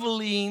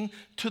traveling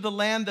to the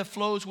land that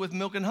flows with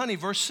milk and honey.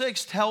 Verse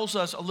 6 tells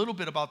us a little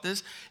bit about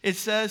this. It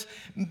says,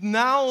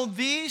 now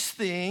these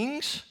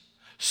things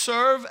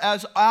serve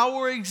as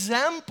our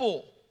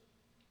example.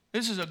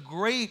 This is a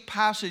great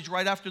passage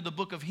right after the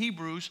book of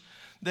Hebrews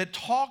that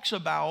talks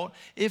about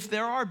if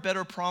there are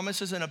better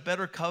promises and a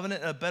better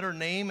covenant and a better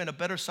name and a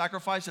better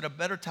sacrifice and a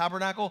better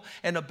tabernacle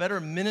and a better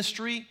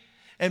ministry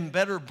and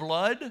better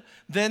blood,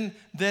 then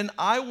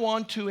I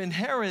want to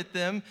inherit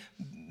them,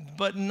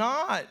 but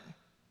not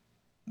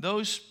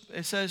those,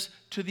 it says,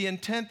 to the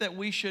intent that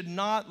we should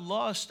not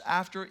lust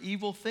after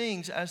evil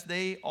things as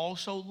they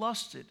also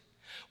lusted.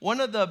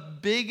 One of the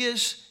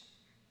biggest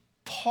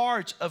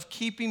parts of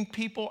keeping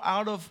people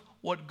out of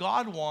what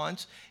God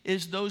wants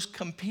is those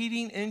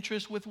competing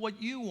interests with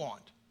what you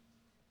want.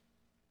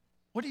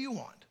 What do you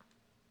want?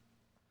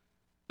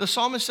 The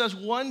psalmist says,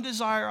 one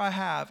desire I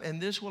have,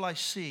 and this will I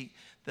seek,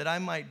 that I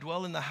might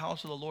dwell in the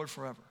house of the Lord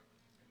forever.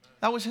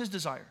 That was his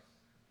desire.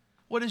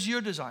 What is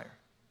your desire?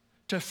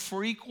 To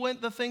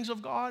frequent the things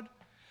of God?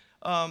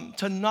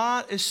 To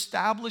not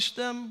establish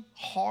them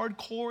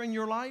hardcore in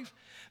your life?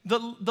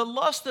 The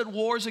lust that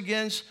wars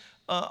against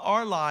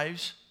our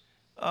lives,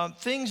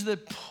 things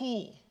that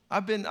pull.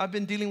 I've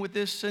been dealing with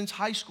this since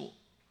high school.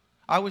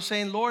 I was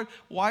saying, Lord,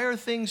 why are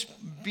things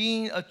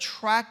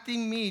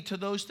attracting me to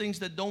those things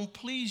that don't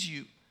please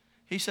you?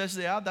 He says,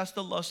 yeah, that's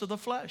the lust of the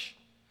flesh.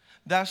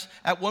 That's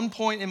at one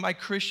point in my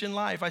Christian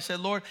life, I said,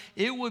 Lord,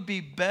 it would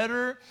be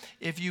better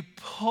if you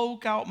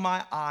poke out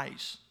my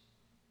eyes.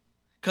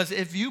 Because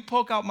if you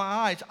poke out my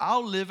eyes,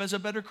 I'll live as a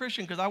better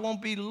Christian because I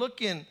won't be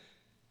looking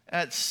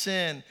at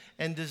sin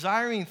and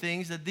desiring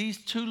things, that these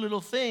two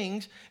little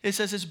things, it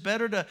says it's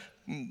better to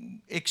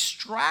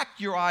extract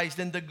your eyes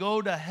than to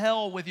go to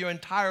hell with your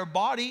entire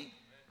body.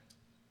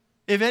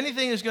 If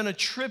anything is going to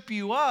trip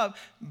you up,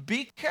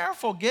 be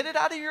careful. Get it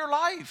out of your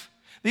life.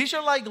 These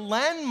are like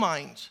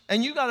landmines,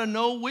 and you got to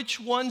know which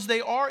ones they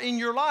are in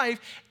your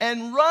life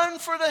and run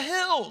for the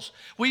hills.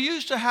 We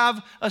used to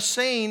have a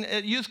saying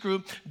at youth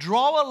group,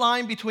 draw a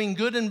line between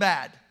good and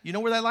bad. You know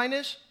where that line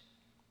is?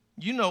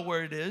 You know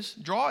where it is.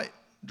 Draw it.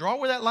 Draw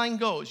where that line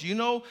goes. You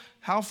know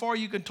how far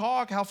you can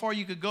talk, how far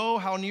you could go,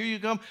 how near you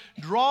come.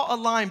 Draw a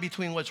line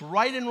between what's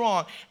right and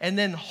wrong, and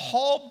then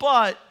haul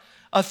butt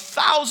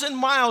 1,000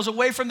 miles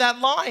away from that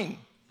line.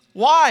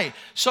 Why?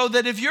 So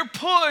that if you're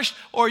pushed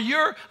or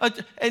you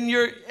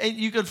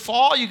could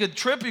fall, you could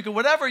trip, you could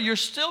whatever, you're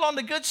still on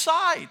the good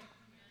side.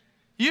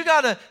 You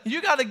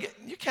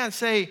can't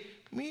say,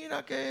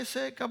 mira que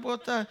se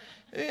cabota.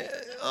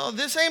 Oh,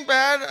 this ain't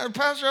bad,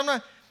 Pastor. I'm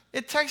not.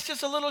 It takes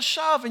just a little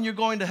shove and you're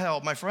going to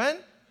hell, my friend.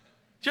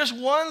 Just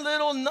one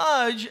little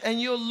nudge and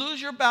you'll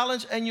lose your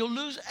balance and you'll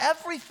lose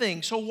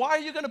everything. So why are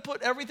you going to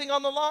put everything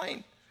on the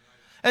line?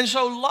 And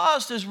so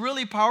lust is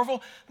really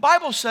powerful.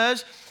 Bible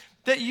says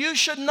that you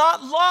should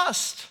not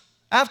lust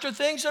after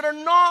things that are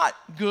not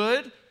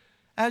good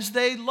as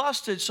they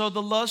lusted. So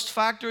the lust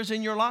factor is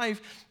in your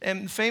life.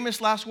 And famous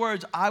last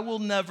words, I will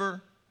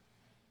never.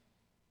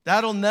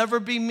 That'll never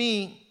be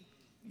me.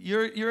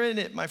 You're in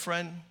it, my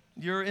friend.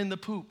 You're in the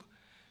poop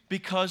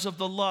because of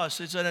the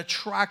lust. It's an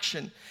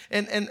attraction.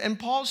 And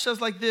Paul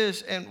says like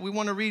this, and we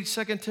want to read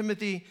 2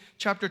 Timothy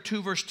chapter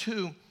 2, verse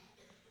 2.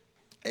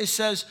 It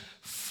says,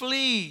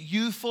 flee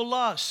youthful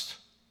lust.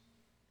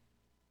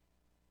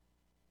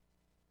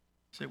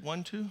 Say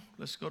 1, 2.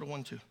 Let's go to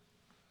 1, 2.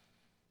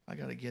 I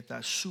got to get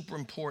that. Super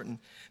important.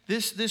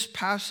 This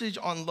passage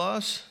on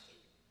lust.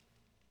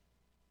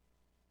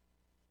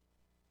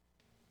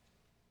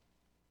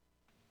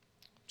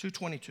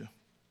 (2:22).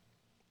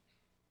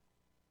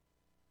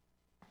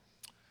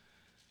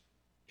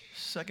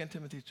 2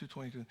 Timothy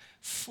 2:22.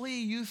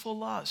 Flee youthful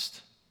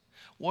lust.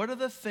 What are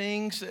the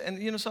things,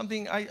 and you know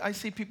something, I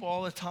see people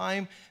all the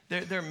time,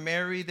 they're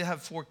married, they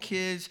have 4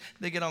 kids,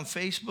 they get on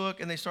Facebook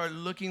and they start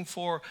looking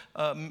for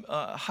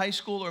a high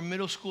school or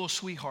middle school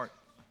sweetheart.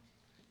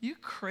 You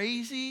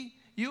crazy?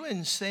 You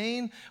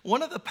insane?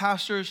 One of the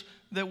pastors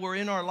that were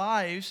in our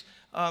lives,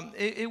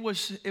 it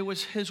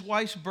was his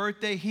wife's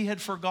birthday, he had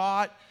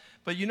forgot,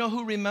 but you know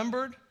who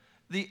remembered?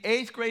 The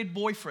 8th grade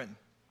boyfriend.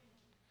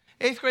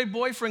 8th grade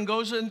boyfriend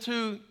goes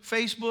into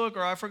Facebook,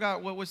 or I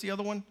forgot, what was the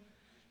other one?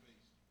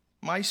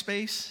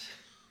 MySpace,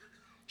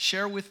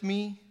 share with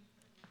me.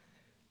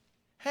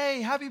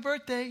 Hey, happy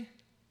birthday.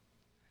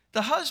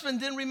 The husband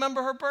didn't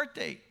remember her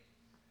birthday.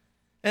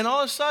 And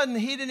all of a sudden,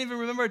 he didn't even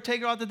remember to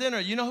take her out to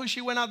dinner. You know who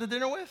she went out to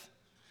dinner with?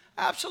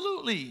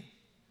 Absolutely.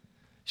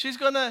 She's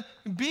going to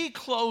be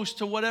close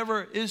to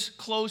whatever is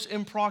close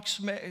in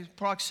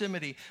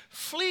proximity.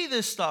 Flee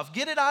this stuff.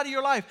 Get it out of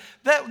your life.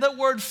 That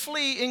word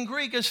flee in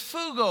Greek is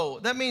fugo.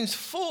 That means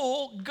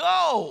fool,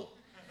 go.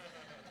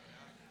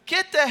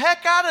 Get the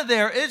heck out of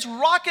there. It's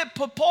rocket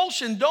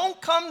propulsion.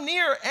 Don't come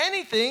near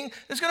anything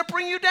that's going to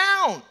bring you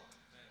down.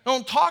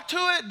 Don't talk to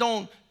it.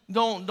 Don't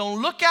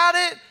look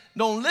at it.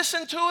 Don't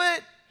listen to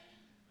it.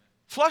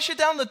 Flush it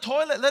down the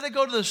toilet. Let it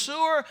go to the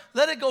sewer.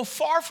 Let it go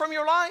far from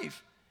your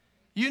life.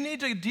 You need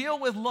to deal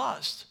with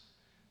lust.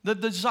 The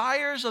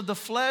desires of the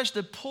flesh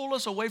that pull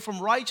us away from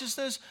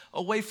righteousness,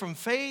 away from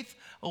faith,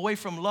 away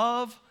from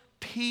love,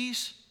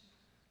 peace,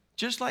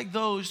 just like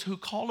those who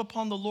call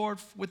upon the Lord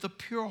with a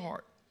pure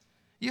heart.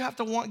 You have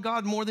to want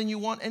God more than you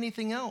want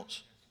anything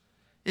else.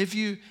 If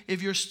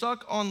you're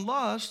stuck on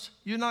lust,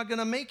 you're not going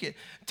to make it.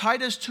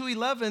 Titus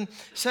 2:11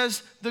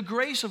 says the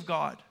grace of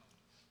God.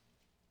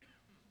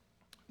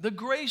 The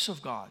grace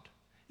of God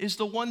is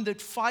the one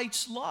that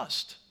fights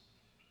lust.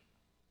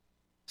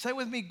 Say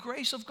with me,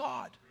 grace of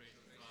God.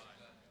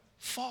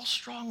 Fall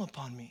strong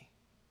upon me.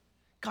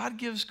 God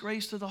gives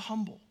grace to the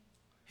humble.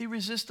 He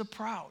resists the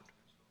proud.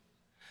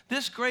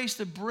 This grace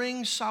that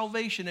brings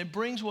salvation, it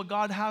brings what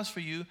God has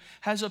for you,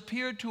 has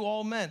appeared to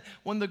all men.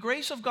 When the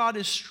grace of God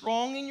is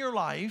strong in your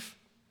life,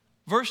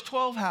 verse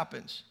 12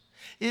 happens.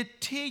 It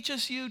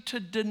teaches you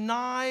to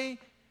deny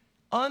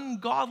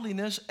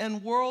ungodliness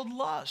and world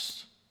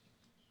lust.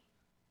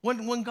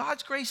 When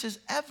God's grace is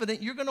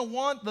evident, you're going to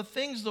want the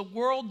things the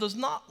world does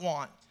not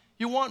want.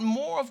 You want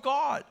more of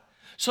God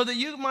so that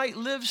you might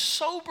live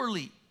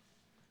soberly.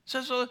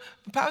 Says, so,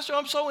 Pastor,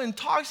 I'm so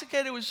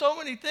intoxicated with so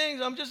many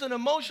things. I'm just an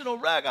emotional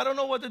wreck. I don't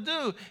know what to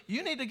do.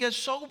 You need to get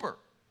sober.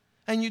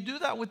 And you do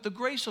that with the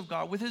grace of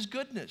God, with His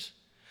goodness,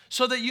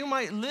 so that you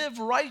might live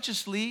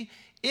righteously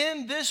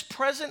in this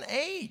present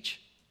age,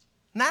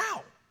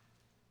 now.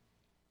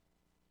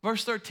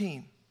 Verse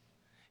 13.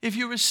 If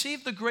you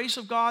receive the grace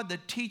of God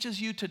that teaches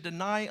you to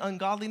deny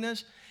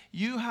ungodliness,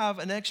 you have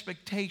an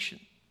expectation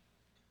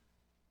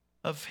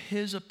of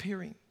His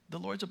appearing. The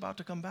Lord's about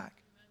to come back.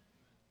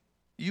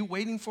 You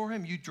waiting for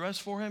Him, you dress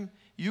for Him,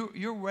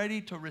 you're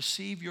ready to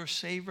receive your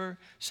Savior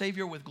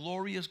with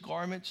glorious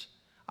garments.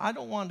 I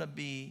don't want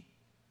to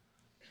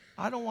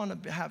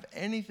have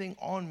anything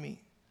on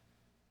me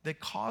that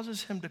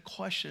causes Him to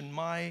question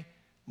my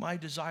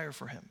desire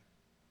for Him.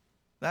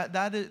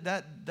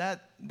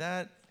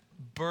 That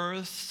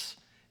births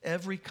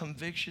every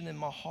conviction in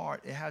my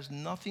heart. It has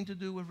nothing to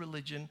do with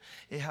religion.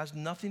 It has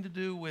nothing to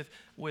do with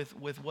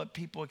what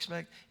people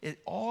expect. It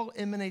all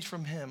emanates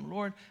from Him.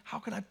 Lord, how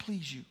can I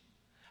please You?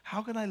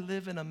 How can I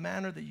live in a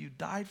manner that You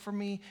died for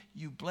me,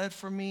 You bled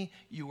for me,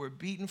 You were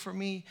beaten for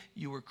me,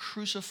 You were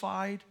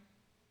crucified,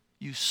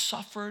 You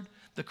suffered,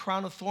 the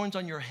crown of thorns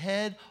on Your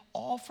head,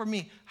 all for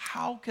me.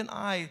 How can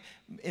I,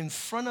 in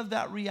front of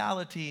that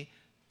reality,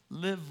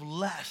 live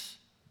less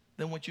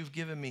than what You've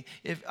given me?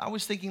 If I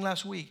was thinking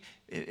last week,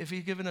 if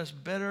You've given us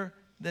better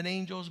than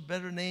angels,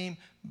 better name,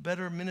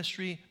 better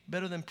ministry,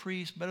 better than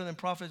priests, better than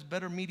prophets,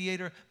 better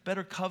mediator,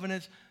 better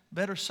covenants,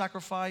 better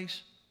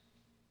sacrifice,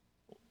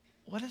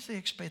 what is the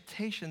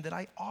expectation that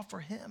I offer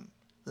Him?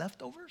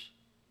 Leftovers?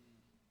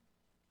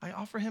 I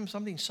offer Him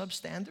something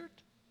substandard?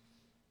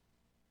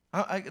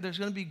 There's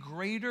going to be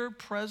greater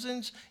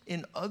presence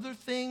in other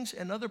things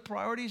and other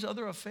priorities,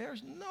 other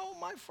affairs? No,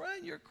 my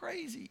friend, you're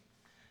crazy.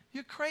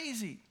 You're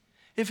crazy.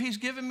 If He's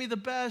given me the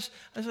best,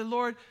 I said,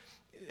 Lord,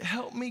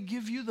 help me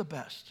give You the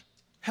best.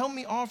 Help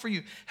me offer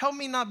You. Help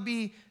me not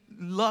be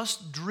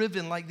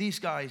lust-driven like these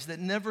guys that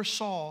never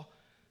saw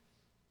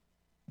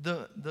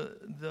the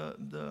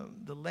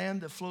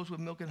land that flows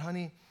with milk and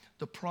honey,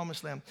 the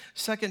promised land.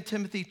 2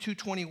 Timothy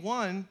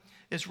 2:21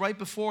 is right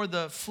before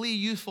the flee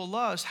youthful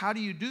lust. How do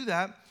you do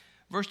that?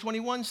 Verse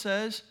 21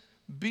 says,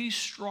 be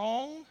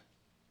strong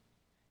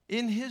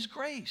in His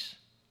grace.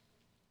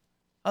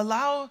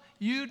 Allow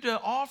you to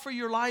offer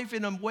your life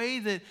in a way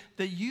that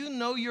you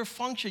know your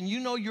function, you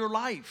know your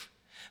life.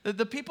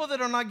 The people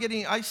that are not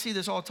getting, I see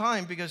this all the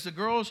time because the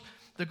girls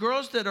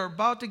that are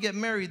about to get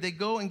married, they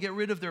go and get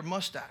rid of their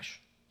mustache.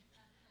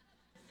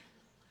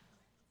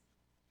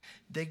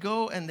 They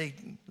go and they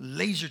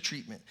laser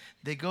treatment.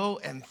 They go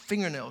and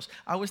fingernails.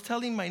 I was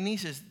telling my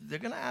nieces, they're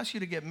going to ask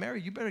you to get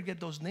married. You better get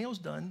those nails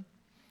done.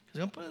 They're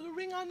going to put a little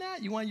ring on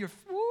that. You want your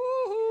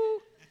woohoo.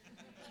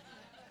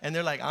 And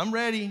they're like, I'm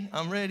ready.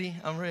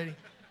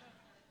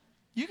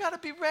 You got to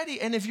be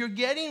ready. And if you're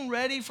getting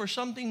ready for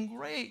something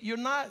great, you're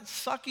not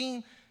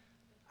sucking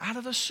out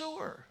of the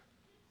sewer.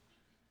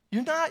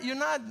 You're not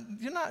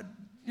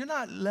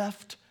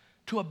left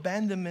to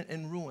abandonment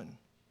and ruin.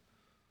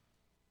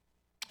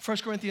 1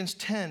 Corinthians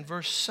 10,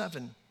 verse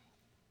 7.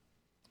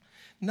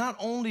 Not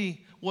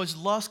only was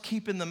lust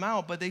keeping them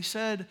out, but they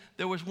said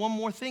there was one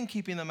more thing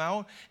keeping them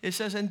out. It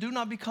says, and do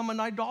not become an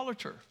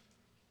idolater,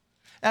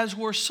 as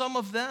were some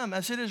of them.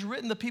 As it is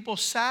written, the people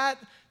sat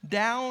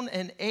down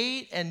and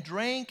ate and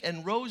drank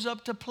and rose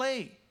up to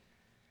play.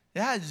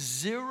 They had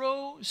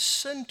zero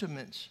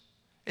sentiments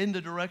in the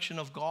direction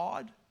of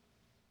God.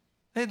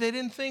 They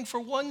didn't think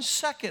for 1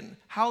 second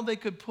how they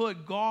could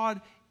put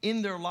God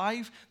in their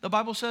life. The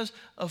Bible says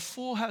a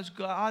fool has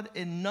God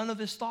in none of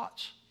his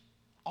thoughts.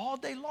 All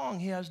day long,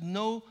 he has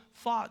no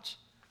thoughts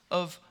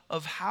of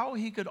how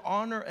he could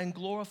honor and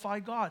glorify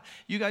God.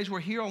 You guys were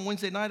here on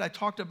Wednesday night. I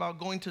talked about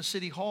going to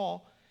City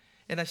Hall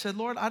And I said,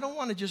 Lord, I don't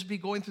want to just be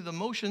going through the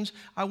motions.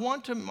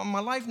 My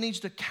life needs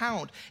to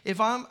count. If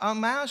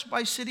I'm asked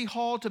by City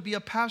Hall to be a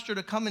pastor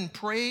to come and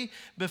pray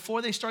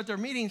before they start their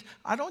meetings,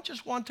 I don't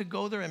just want to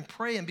go there and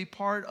pray and be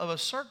part of a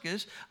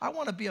circus. I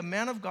want to be a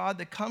man of God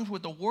that comes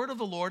with the word of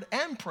the Lord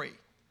and pray.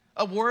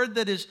 A word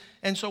that is,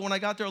 and so when I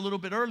got there a little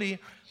bit early,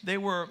 they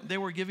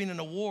were giving an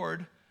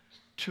award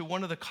to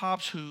one of the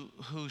cops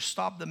who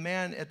stopped the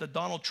man at the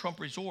Donald Trump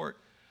Resort.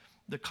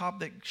 The cop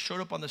that showed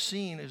up on the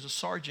scene is a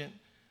sergeant.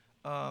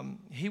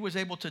 He was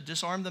able to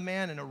disarm the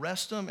man and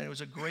arrest him, and it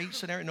was a great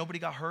scenario. Nobody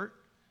got hurt,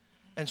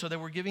 and so they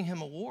were giving him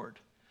an award.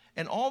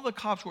 And all the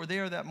cops were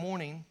there that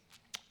morning,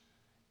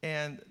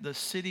 and the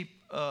city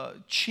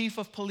chief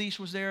of police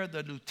was there,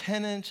 the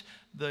lieutenants,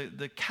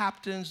 the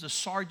captains, the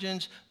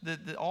sergeants,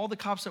 all the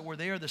cops that were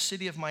there. The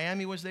city of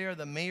Miami was there,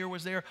 the mayor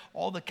was there,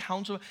 all the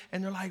council,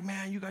 and they're like,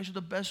 man, you guys are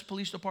the best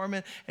police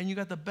department, and you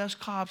got the best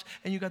cops,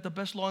 and you got the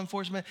best law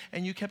enforcement,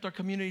 and you kept our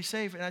community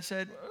safe. And I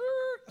said,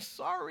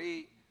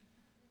 sorry.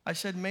 I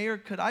said, Mayor,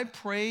 could I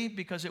pray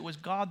because it was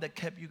God that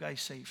kept you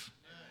guys safe?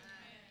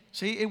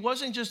 See, it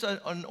wasn't just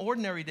an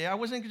ordinary day. I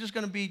wasn't just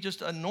going to be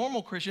just a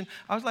normal Christian.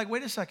 I was like,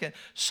 wait a second.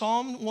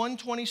 Psalm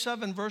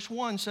 127 verse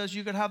 1 says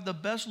you could have the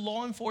best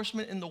law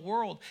enforcement in the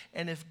world.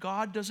 And if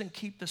God doesn't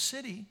keep the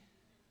city,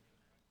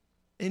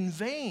 in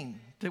vain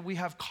that we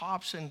have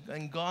cops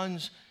and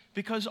guns,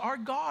 because our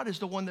God is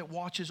the one that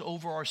watches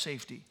over our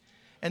safety.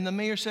 And the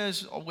mayor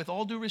says, with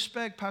all due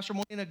respect, Pastor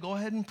Molina, go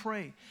ahead and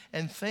pray.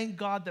 And thank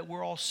God that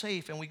we're all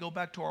safe and we go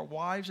back to our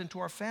wives and to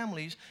our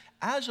families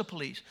as a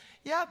police.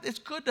 Yeah, it's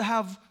good to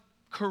have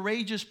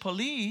courageous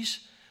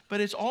police,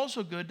 but it's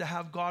also good to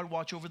have God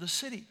watch over the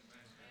city.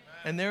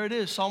 And there it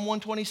is, Psalm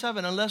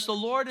 127. Unless the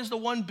Lord is the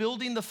one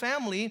building the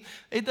family,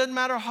 it doesn't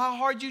matter how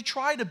hard you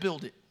try to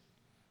build it.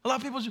 A lot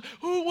of people say,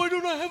 oh, why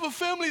don't I have a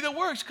family that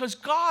works? Because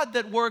God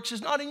that works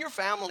is not in your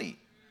family.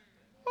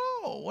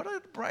 Oh, what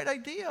a bright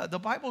idea. The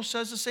Bible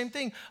says the same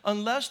thing.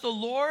 Unless the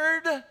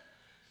Lord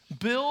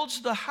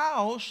builds the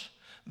house,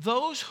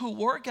 those who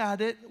work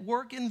at it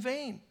work in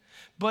vain.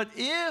 But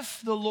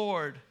if the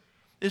Lord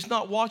is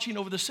not watching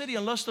over the city,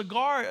 unless it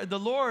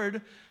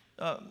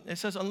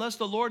says, unless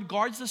the Lord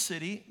guards the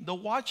city, the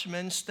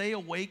watchmen stay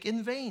awake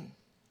in vain.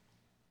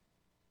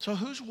 So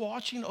who's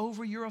watching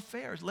over your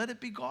affairs? Let it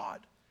be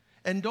God.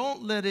 And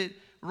don't let it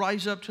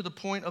rise up to the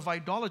point of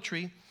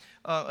idolatry.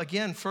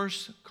 Again, 1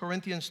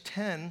 Corinthians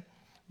 10,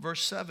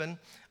 verse 7,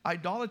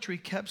 idolatry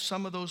kept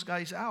some of those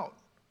guys out.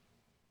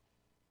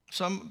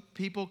 Some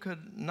people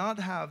could not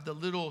have the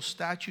little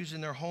statues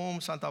in their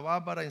home, Santa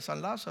Barbara and San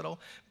Lázaro,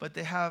 but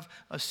they have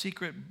a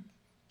secret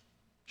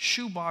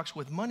shoebox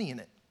with money in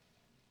it.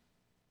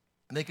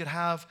 They could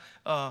have,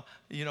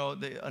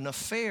 an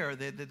affair.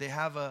 They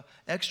have an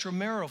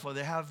extramarital.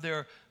 They have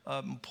their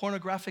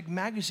pornographic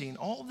magazine.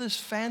 All this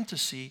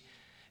fantasy,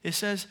 it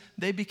says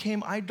they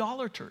became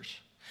idolaters.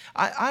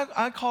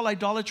 I call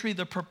idolatry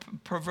the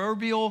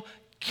proverbial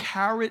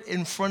carrot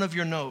in front of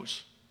your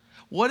nose.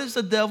 What is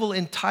the devil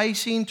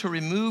enticing to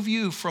remove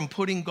you from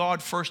putting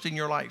God first in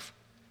your life?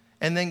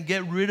 And then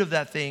get rid of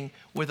that thing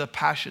with a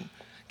passion.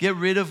 Get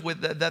rid of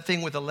that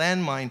thing with a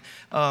landmine,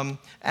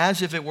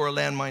 as if it were a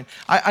landmine.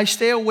 I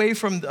stay away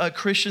from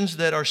Christians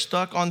that are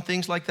stuck on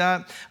things like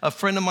that. A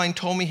friend of mine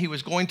told me he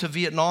was going to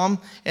Vietnam,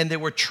 and they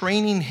were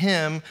training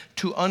him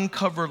to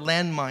uncover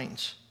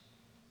landmines.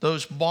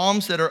 Those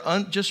bombs that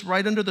are just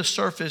right under the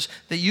surface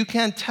that you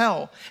can't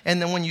tell.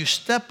 And then when you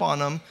step on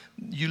them,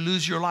 you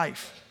lose your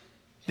life.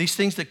 These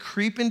things that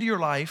creep into your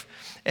life.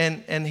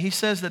 And he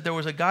says that there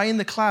was a guy in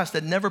the class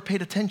that never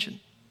paid attention.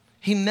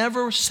 He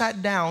never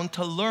sat down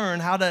to learn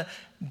how to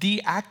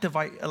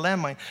deactivate a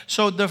landmine.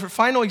 So the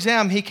final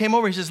exam, he came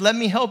over. He says, let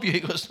me help you. He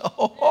goes,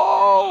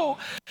 oh,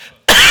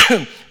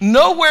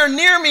 nowhere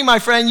near me, my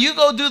friend. You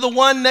go do the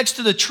one next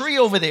to the tree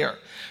over there.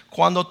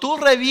 Cuando tú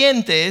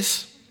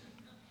revientes,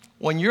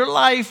 when your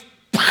life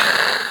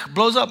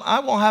blows up,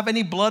 I won't have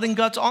any blood and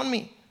guts on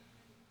me.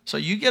 So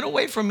you get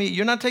away from me.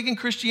 You're not taking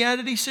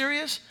Christianity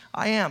serious?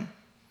 I am.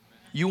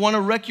 You want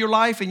to wreck your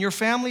life and your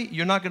family?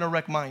 You're not going to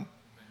wreck mine.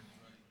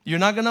 You're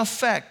not going to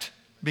affect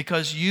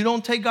because you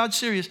don't take God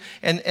serious.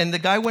 And the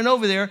guy went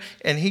over there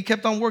and he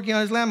kept on working on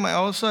his landmine.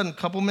 All of a sudden, a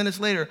couple minutes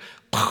later,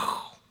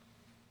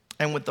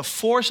 and with the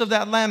force of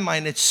that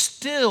landmine, it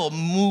still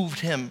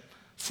moved him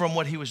from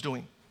what he was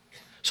doing.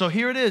 So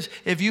here it is.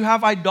 If you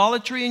have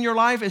idolatry in your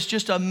life, it's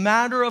just a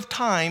matter of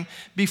time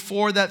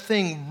before that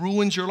thing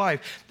ruins your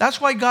life.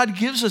 That's why God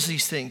gives us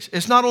these things.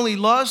 It's not only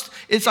lust,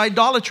 it's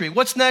idolatry.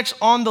 What's next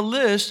on the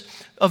list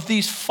of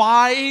these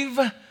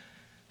 5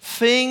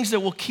 things that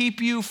will keep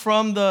you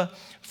from the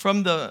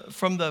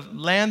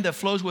land that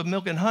flows with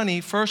milk and honey?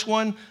 First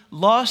one,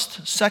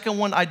 lust. Second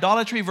one,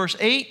 idolatry. Verse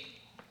 8.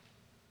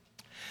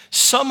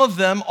 Some of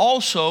them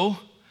also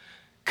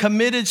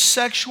committed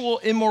sexual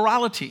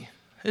immorality.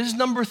 This is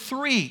number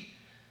 3.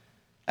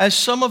 As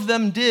some of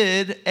them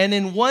did, and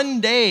in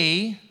one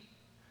day,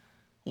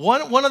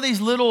 one of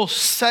these little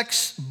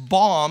sex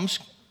bombs,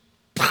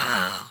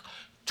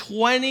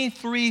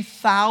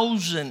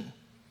 23,000.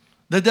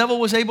 The devil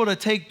was able to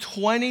take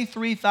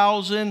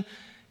 23,000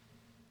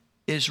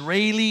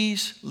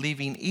 Israelis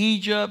leaving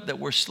Egypt that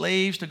were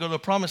slaves to go to the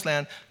promised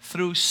land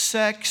through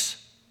sex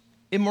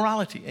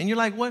immorality. And you're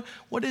like,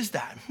 what is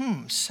that?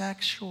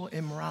 Sexual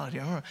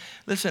immorality.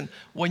 Listen,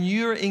 when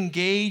you're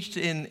engaged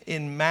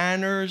in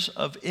manners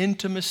of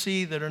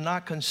intimacy that are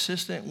not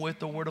consistent with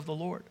the word of the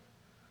Lord,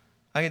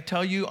 I can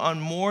tell you on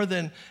more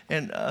than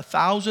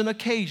 1,000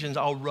 occasions,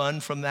 I'll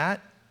run from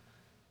that.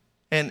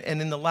 And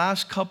in the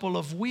last couple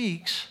of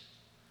weeks,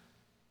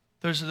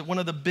 there's one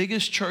of the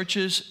biggest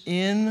churches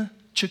in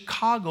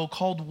Chicago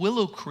called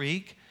Willow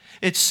Creek.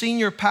 Its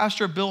senior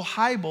pastor, Bill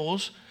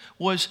Hybels,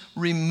 was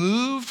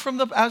removed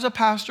as a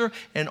pastor,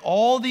 and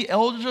all the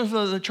elders of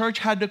the church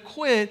had to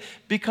quit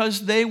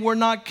because they were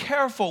not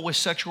careful with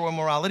sexual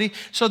immorality.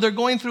 So they're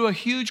going through a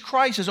huge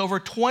crisis. Over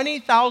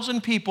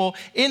 20,000 people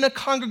in a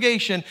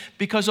congregation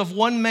because of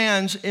one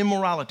man's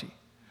immorality.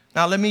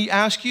 Now, let me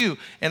ask you,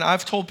 and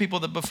I've told people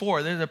that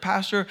before, there's a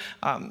pastor,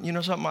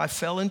 something, I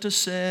fell into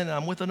sin, and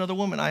I'm with another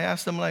woman. I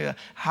asked them,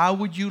 how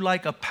would you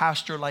like a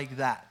pastor like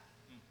that?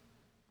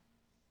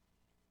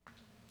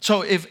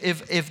 So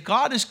if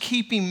God is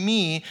keeping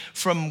me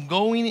from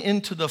going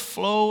into the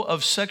flow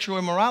of sexual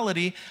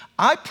immorality,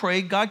 I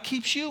pray God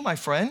keeps you, my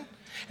friend.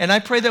 And I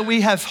pray that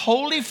we have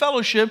holy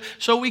fellowship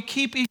so we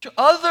keep each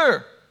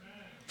other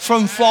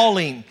from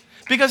falling.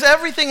 Because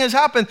everything has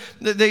happened.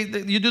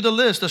 You do the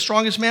list. The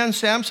strongest man,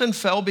 Samson,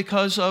 fell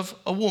because of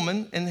a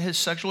woman and his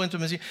sexual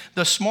intimacy.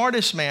 The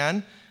smartest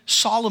man,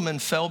 Solomon,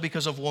 fell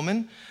because of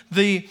woman.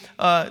 The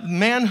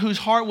man whose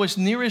heart was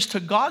nearest to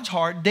God's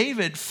heart,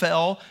 David,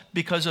 fell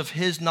because of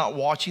his not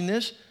watching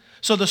this.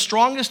 So the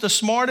strongest, the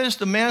smartest,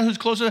 the man who's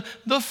closer,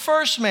 the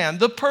first man,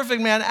 the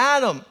perfect man,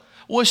 Adam,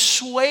 was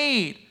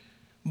swayed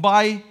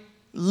by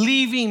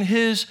leaving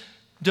his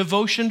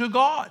devotion to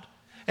God.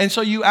 And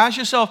so you ask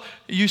yourself,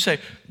 you say,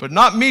 but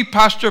not me,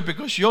 pastor,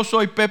 because yo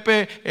soy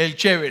Pepe el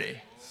Chévere.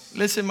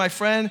 Listen, my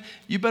friend,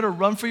 you better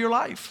run for your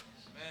life.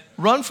 Amen.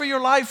 Run for your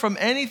life from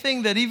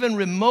anything that even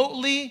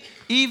remotely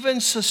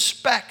even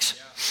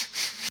suspects.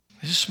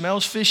 This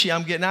smells fishy.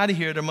 I'm getting out of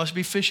here. There must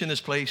be fish in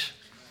this place.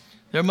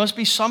 There must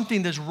be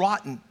something that's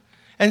rotten.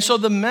 And so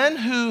the men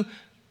who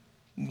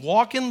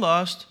walk in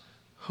lust,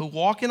 who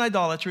walk in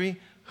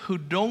idolatry, who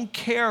don't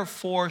care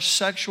for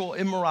sexual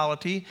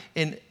immorality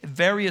in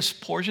various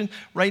portions.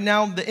 Right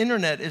now, the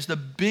internet is the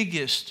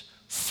biggest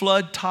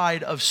flood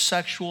tide of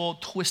sexual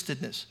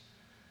twistedness.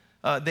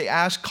 They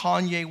asked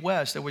Kanye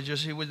West.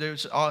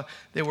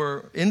 They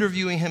were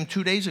interviewing him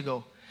 2 days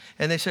ago.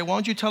 And they said, why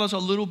don't you tell us a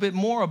little bit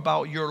more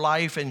about your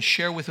life and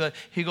share with us.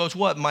 He goes,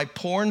 what, my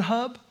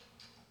Pornhub?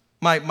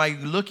 My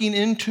looking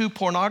into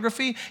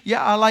pornography?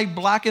 Yeah, I like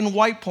black and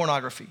white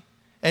pornography.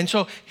 And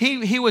so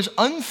he was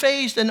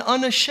unfazed and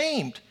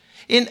unashamed.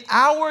 In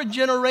our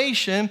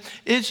generation,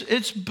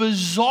 it's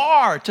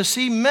bizarre to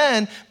see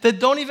men that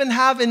don't even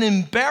have an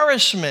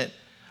embarrassment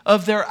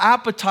of their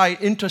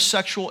appetite into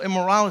sexual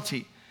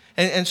immorality.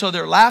 And so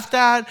they're laughed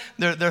at.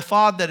 They're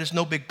thought that it's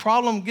no big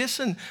problem.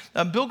 Listen,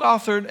 Bill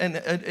Gothard, and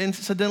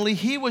incidentally,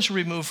 he was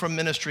removed from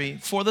ministry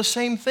for the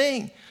same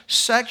thing,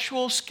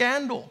 sexual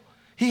scandal.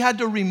 He had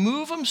to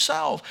remove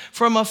himself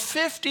from a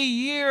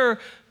 50-year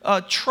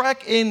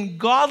trek in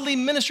godly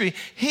ministry.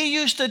 He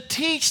used to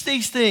teach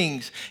these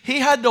things. He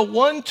had the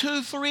 1, 2,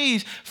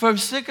 3s from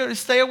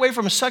stay away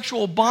from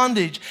sexual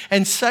bondage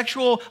and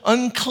sexual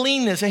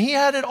uncleanness. And he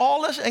had it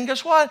all this. And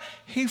guess what?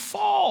 He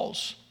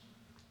falls.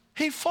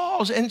 He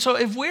falls. And so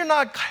if we're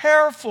not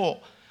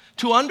careful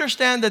to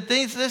understand that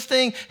this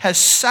thing has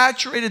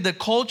saturated the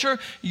culture,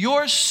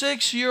 your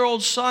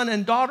 6-year-old son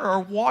and daughter are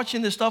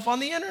watching this stuff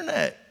on the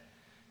internet.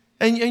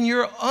 And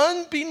you're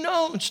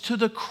unbeknownst to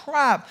the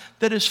crap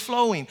that is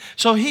flowing.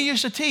 So he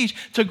used to teach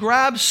to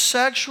grab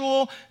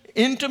sexual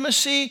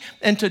intimacy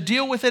and to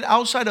deal with it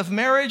outside of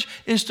marriage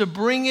is to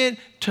bring it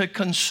to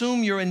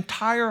consume your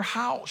entire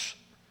house.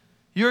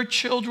 Your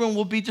children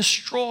will be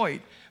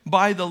destroyed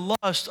by the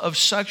lust of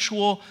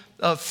sexual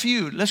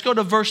feud. Let's go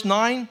to verse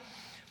 9.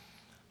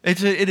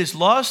 It is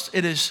lust,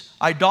 it is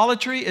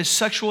idolatry, it is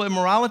sexual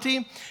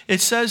immorality.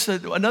 It says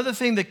that another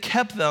thing that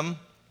kept them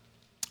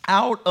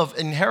out of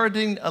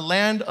inheriting a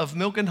land of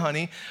milk and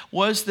honey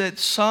was that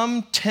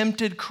some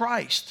tempted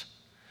Christ.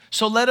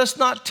 So let us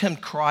not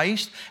tempt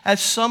Christ as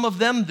some of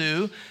them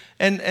do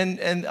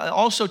and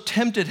also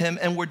tempted him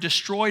and were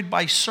destroyed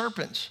by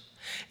serpents.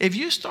 If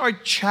you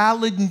start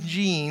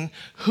challenging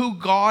who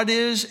God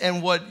is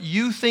and what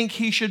you think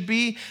he should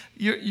be,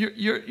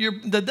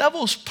 the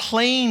devil's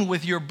playing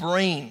with your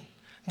brain.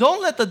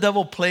 Don't let the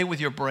devil play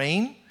with your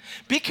brain.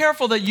 Be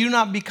careful that you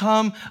not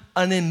become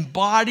an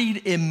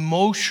embodied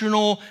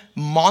emotional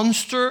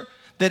monster,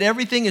 that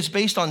everything is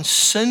based on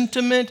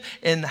sentiment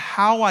and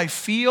how I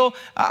feel.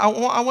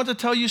 I want to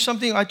tell you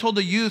something I told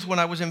the youth when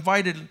I was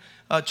invited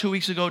 2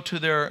 weeks ago to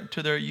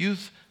their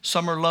youth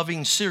summer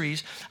loving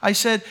series. I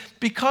said,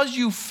 because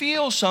you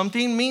feel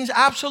something means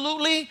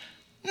absolutely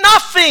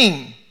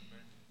nothing.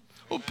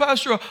 Oh,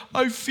 Pastor,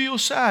 I feel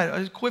sad.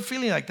 I quit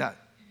feeling like that.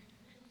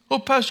 Oh,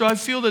 Pastor, I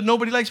feel that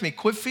nobody likes me.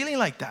 Quit feeling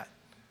like that.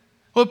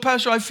 Well,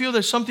 Pastor, I feel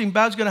that something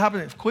bad's going to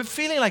happen. Quit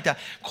feeling like that.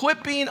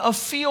 Quit being a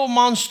feel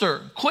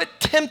monster. Quit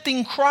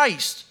tempting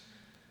Christ.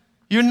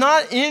 You're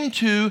not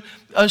into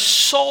a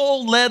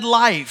soul-led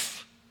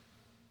life.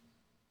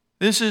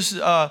 This is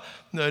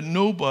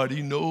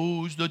nobody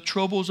knows the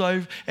troubles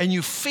and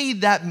you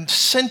feed that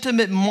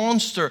sentiment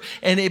monster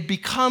and it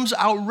becomes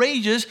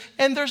outrageous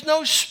and there's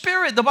no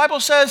spirit. The Bible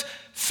says,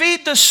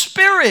 feed the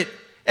spirit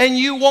and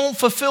you won't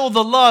fulfill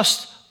the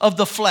lust of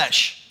the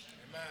flesh.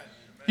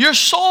 Your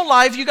soul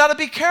life, you got to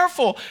be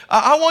careful.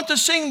 I want to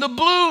sing the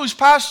blues,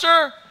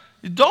 Pastor.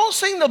 Don't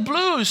sing the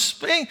blues.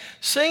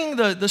 Sing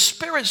the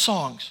spirit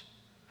songs.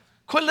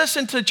 Quit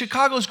listening to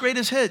Chicago's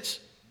greatest hits.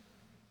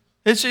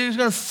 It's going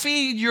to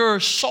feed your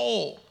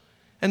soul.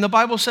 And the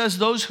Bible says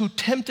those who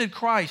tempted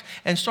Christ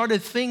and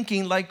started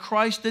thinking like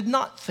Christ did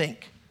not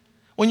think.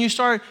 When you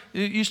start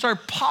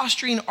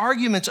posturing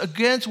arguments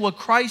against what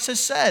Christ has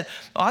said.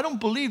 Oh, I don't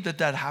believe that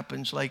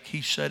happens like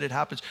he said it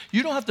happens.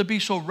 You don't have to be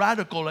so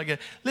radical like it.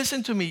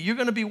 Listen to me. You're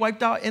going to be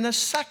wiped out in a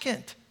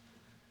second.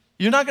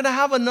 You're not going to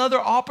have another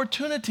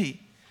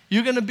opportunity.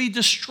 You're going to be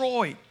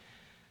destroyed.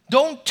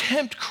 Don't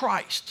tempt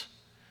Christ.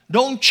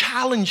 Don't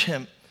challenge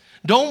him.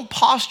 Don't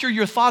posture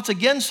your thoughts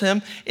against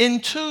him. In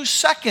 2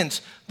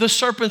 seconds, the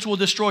serpents will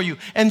destroy you.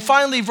 And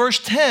finally, verse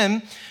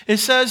 10, it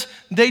says,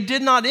 they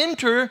did not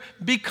enter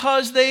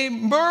because they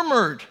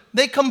murmured.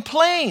 They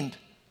complained.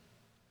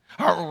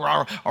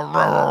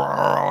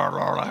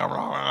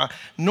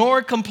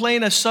 Nor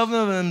complain as some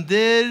of them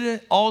did,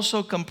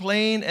 also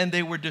complain, and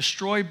they were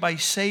destroyed by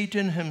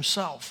Satan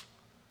himself.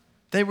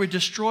 They were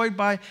destroyed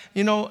by,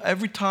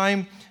 every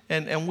time,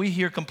 and we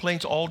hear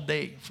complaints all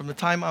day. From the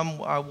time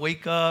I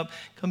wake up,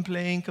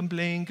 complain, the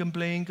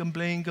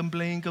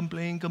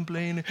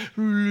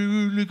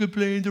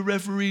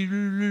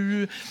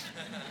referee.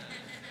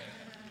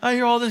 I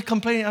hear all this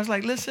complaining. I was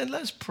like, listen,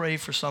 let's pray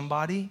for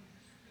somebody.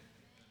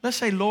 Let's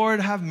say, Lord,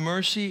 have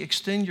mercy,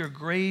 extend your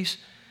grace,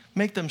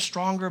 make them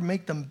stronger,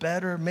 make them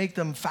better, make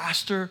them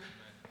faster.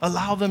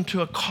 Allow them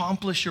to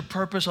accomplish your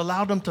purpose.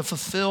 Allow them to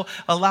fulfill.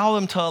 Allow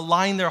them to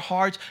align their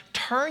hearts.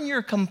 Turn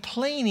your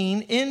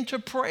complaining into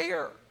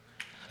prayer.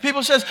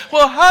 People says,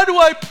 well, how do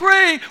I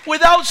pray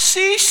without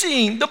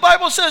ceasing? The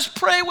Bible says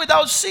pray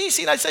without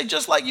ceasing. I say,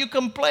 just like you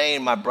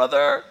complain, my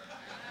brother.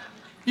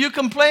 You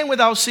complain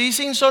without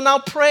ceasing, so now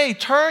pray.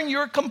 Turn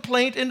your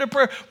complaint into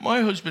prayer.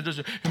 My husband does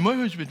it. My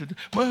husband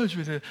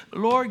does it.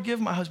 Lord, give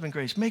my husband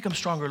grace. Make him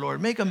stronger,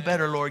 Lord. Make him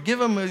better, Lord. Give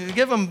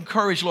him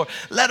courage, Lord.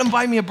 Let him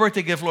buy me a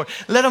birthday gift, Lord.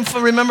 Let him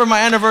remember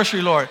my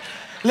anniversary, Lord.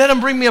 Let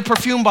him bring me a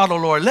perfume bottle,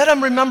 Lord. Let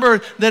him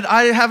remember that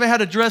I haven't had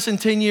a dress in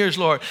 10 years,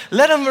 Lord.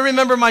 Let him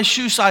remember my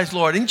shoe size,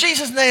 Lord. In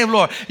Jesus' name,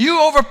 Lord, you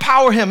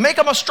overpower him. Make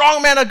him a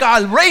strong man of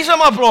God. Raise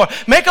him up, Lord.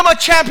 Make him a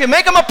champion.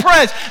 Make him a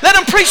prince. Let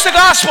him preach the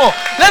gospel.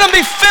 Let him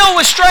be filled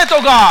with strength,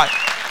 oh God.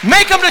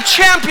 Make him the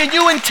champion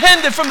you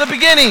intended from the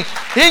beginning.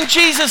 In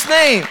Jesus'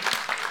 name.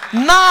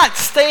 Not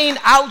staying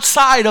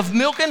outside of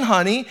milk and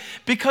honey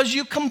because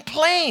you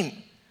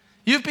complain.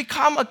 You've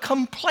become a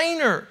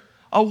complainer,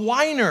 a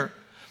whiner.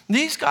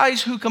 These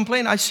guys who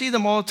complain, I see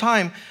them all the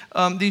time,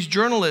 these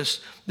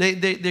journalists,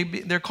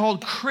 they're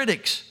called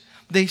critics.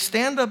 They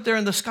stand up there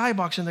in the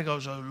skybox and they go,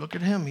 oh, look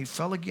at him. He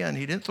fell again.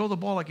 He didn't throw the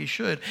ball like he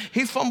should.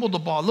 He fumbled the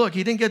ball. Look,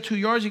 he didn't get 2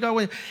 yards. He got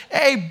away.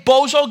 Hey,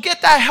 bozo,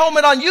 get that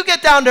helmet on. You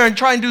get down there and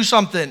try and do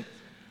something.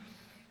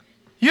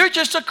 You're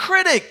just a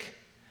critic.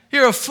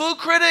 You're a food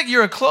critic,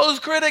 you're a clothes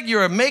critic,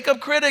 you're a makeup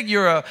critic,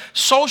 you're a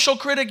social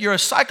critic, you're a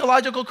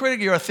psychological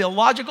critic, you're a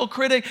theological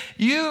critic.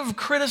 You've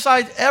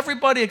criticized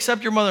everybody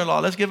except your mother-in-law.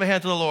 Let's give a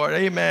hand to the Lord.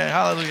 Amen.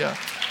 Hallelujah.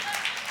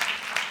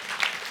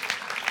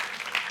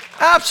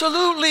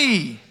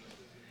 Absolutely.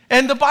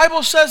 And the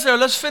Bible says there,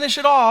 let's finish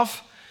it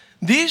off.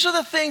 These are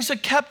the things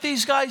that kept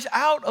these guys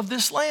out of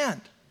this land.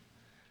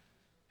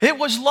 It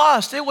was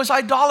lust, it was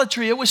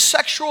idolatry, it was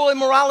sexual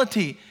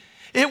immorality.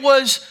 It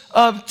was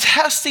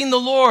testing the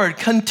Lord,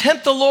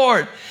 contempt the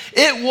Lord.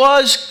 It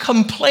was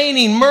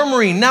complaining,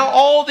 murmuring. Now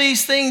all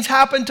these things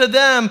happen to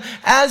them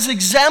as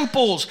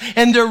examples,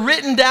 and they're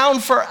written down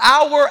for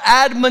our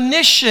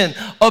admonition,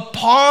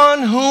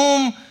 upon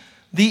whom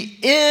the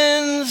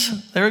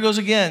ends, there it goes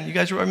again. You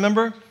guys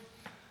remember?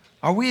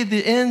 Are we at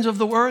the ends of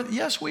the earth?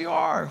 Yes, we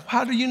are.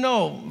 How do you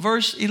know?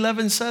 Verse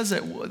 11 says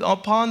it,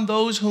 upon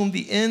those whom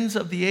the ends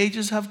of the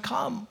ages have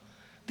come.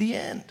 The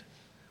end.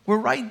 We're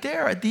right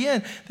there at the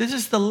end. This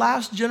is the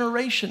last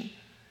generation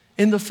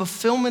in the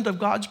fulfillment of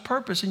God's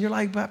purpose. And you're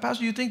like,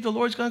 Pastor, you think the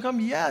Lord's going to come?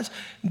 Yes.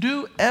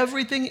 Do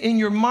everything in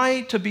your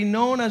might to be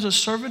known as a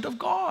servant of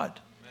God.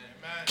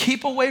 Amen.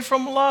 Keep away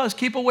from lust.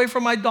 Keep away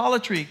from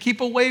idolatry.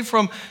 Keep away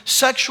from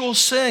sexual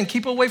sin.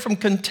 Keep away from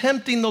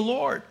contempting the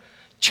Lord.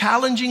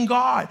 Challenging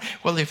God.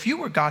 Well, if you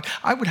were God,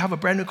 I would have a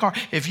brand new car.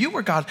 If you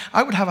were God,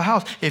 I would have a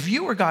house. If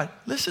you were God,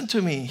 listen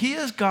to me. He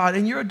is God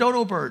and you're a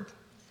dodo bird.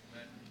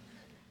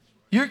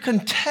 Your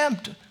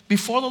contempt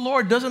before the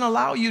Lord doesn't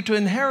allow you to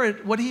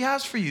inherit what he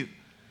has for you.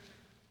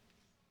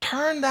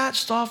 Turn that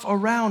stuff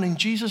around in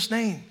Jesus'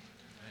 name.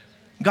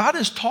 God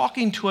is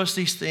talking to us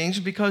these things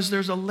because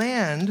there's a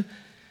land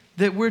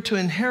that we're to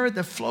inherit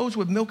that flows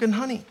with milk and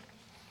honey.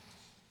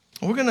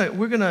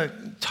 We're gonna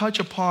touch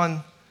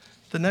upon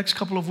the next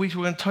couple of weeks.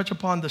 We're gonna touch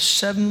upon the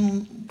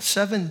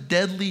seven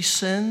deadly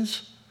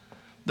sins.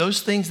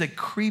 Those things that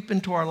creep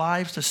into our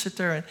lives to sit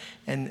there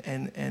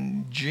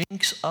and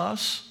jinx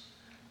us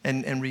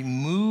and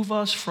remove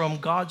us from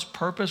God's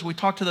purpose. We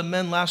talked to the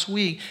men last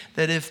week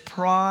that if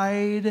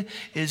pride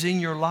is in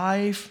your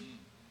life,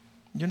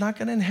 you're not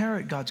going to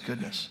inherit God's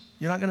goodness.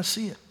 You're not going to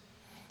see it.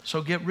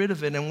 So get rid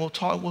of it, and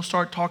we'll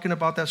start talking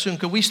about that soon.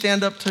 Could we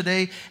stand up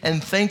today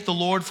and thank the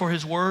Lord for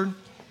his word?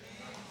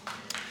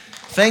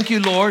 Thank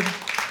you, Lord.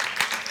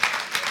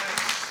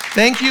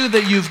 Thank you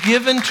that you've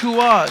given to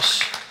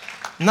us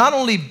not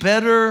only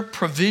better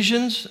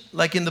provisions,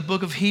 like in the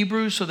book of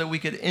Hebrews, so that we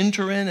could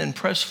enter in and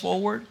press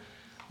forward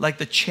like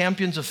the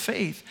champions of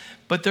faith,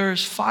 but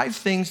there's 5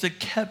 things that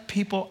kept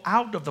people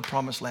out of the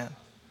promised land.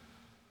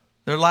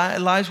 Their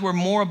lives were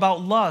more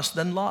about lust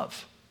than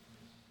love.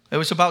 It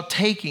was about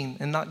taking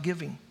and not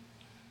giving.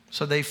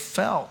 So they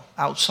fell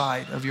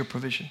outside of your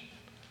provision.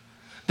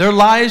 Their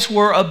lives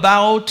were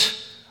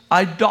about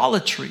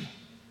idolatry.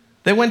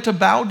 They went to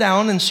bow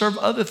down and serve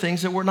other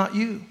things that were not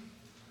you.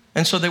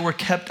 And so they were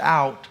kept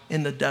out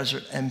in the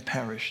desert and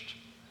perished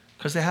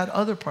because they had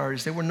other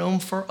priorities. They were known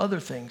for other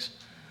things.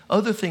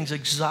 Other things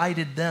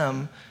excited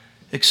them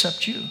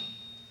except you.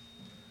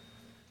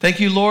 Thank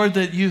you, Lord,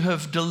 that you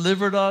have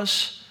delivered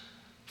us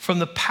from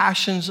the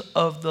passions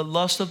of the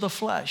lust of the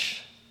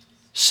flesh,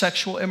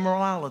 sexual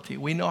immorality.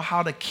 We know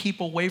how to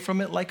keep away from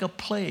it like a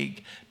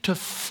plague, to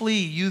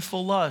flee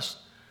youthful lust,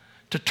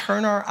 to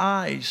turn our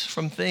eyes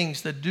from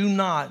things that do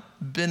not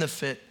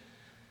benefit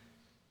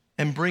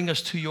and bring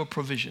us to your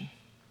provision.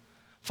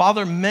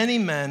 Father, many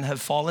men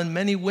have fallen,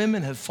 many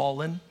women have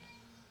fallen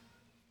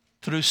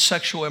through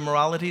sexual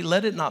immorality.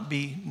 Let it not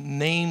be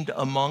named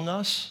among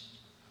us.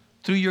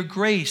 Through your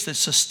grace that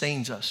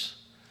sustains us.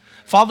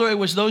 Father, it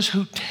was those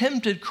who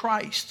tempted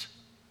Christ,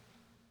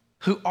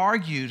 who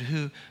argued,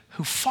 who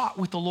fought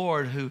with the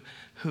Lord,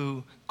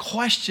 who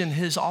questioned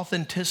his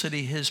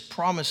authenticity, his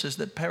promises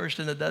that perished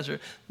in the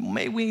desert.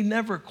 May we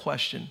never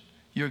question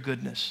your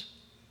goodness.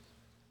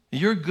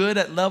 You're good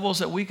at levels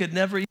that we could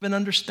never even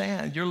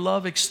understand. Your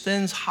love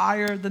extends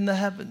higher than the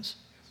heavens.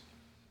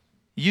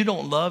 You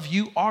don't love,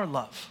 you are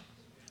love.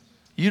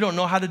 You don't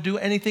know how to do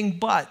anything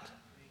but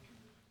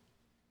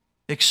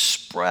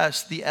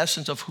express the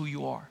essence of who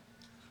you are.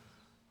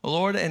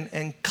 Lord,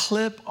 and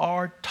clip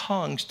our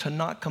tongues to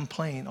not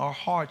complain, our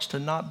hearts to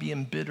not be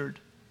embittered.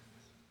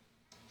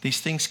 These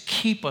things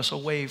keep us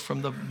away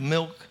from the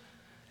milk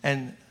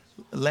and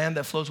land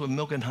that flows with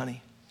milk and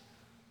honey.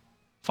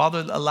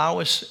 Father, allow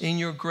us in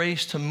your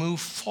grace to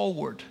move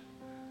forward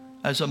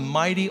as a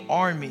mighty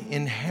army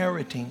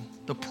inheriting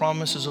the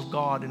promises of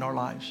God in our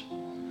lives.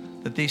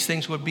 That these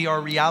things would be our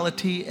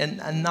reality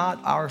and not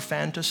our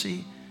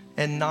fantasy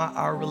and not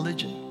our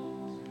religion.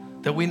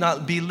 That we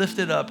not be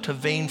lifted up to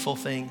vainful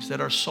things. That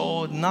our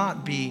soul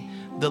not be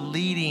the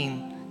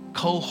leading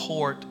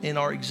cohort in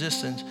our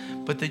existence,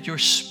 but that your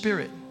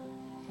spirit,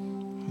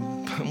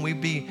 we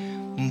be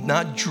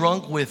not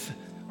drunk with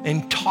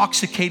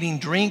intoxicating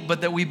drink, but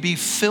that we be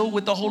filled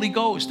with the Holy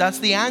Ghost. That's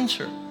the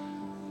answer.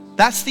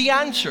 That's the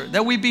answer.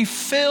 That we be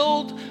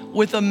filled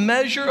with a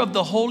measure of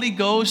the Holy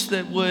Ghost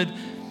that would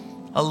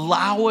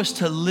allow us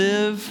to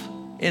live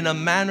in a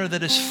manner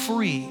that is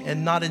free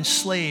and not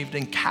enslaved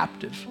and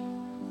captive.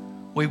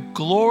 We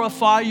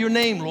glorify your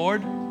name,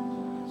 Lord.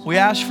 We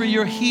ask for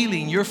your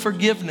healing, your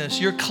forgiveness,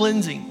 your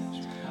cleansing.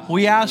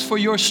 We ask for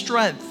your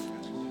strength.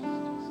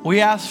 We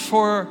ask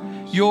for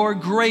your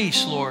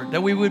grace, Lord,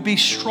 that we would be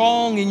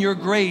strong in your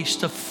grace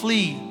to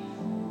flee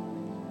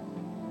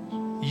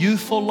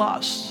youthful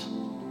lusts,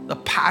 the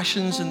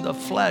passions in the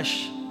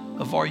flesh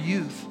of our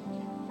youth.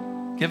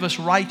 Give us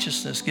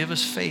righteousness, give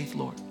us faith,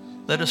 Lord.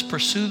 Let us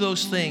pursue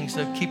those things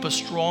that keep us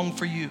strong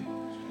for you.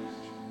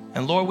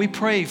 And Lord, we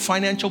pray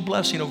financial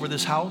blessing over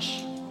this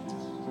house.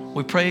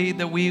 We pray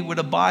that we would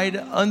abide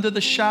under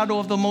the shadow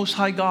of the Most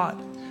High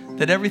God,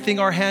 that everything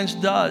our hands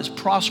does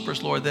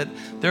prospers, Lord, that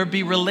there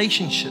be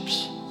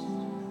relationships,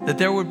 that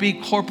there would be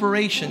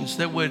corporations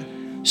that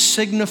would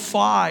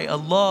signify a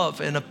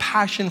love and a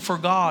passion for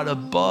God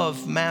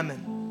above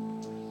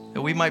mammon,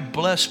 that we might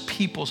bless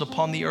peoples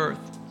upon the earth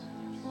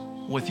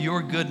with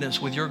your goodness,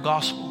 with your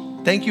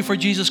gospel. Thank you for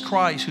Jesus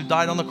Christ who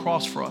died on the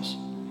cross for us.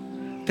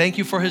 Thank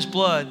you for his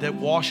blood that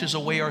washes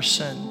away our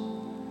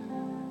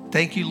sin.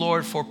 Thank you,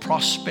 Lord, for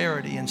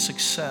prosperity and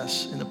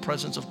success in the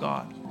presence of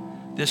God.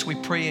 This we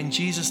pray in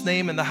Jesus'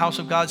 name, and the house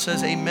of God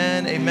says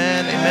amen,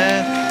 amen,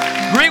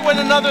 amen. Greet one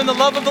another in the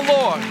love of the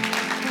Lord.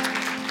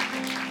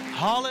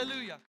 Hallelujah.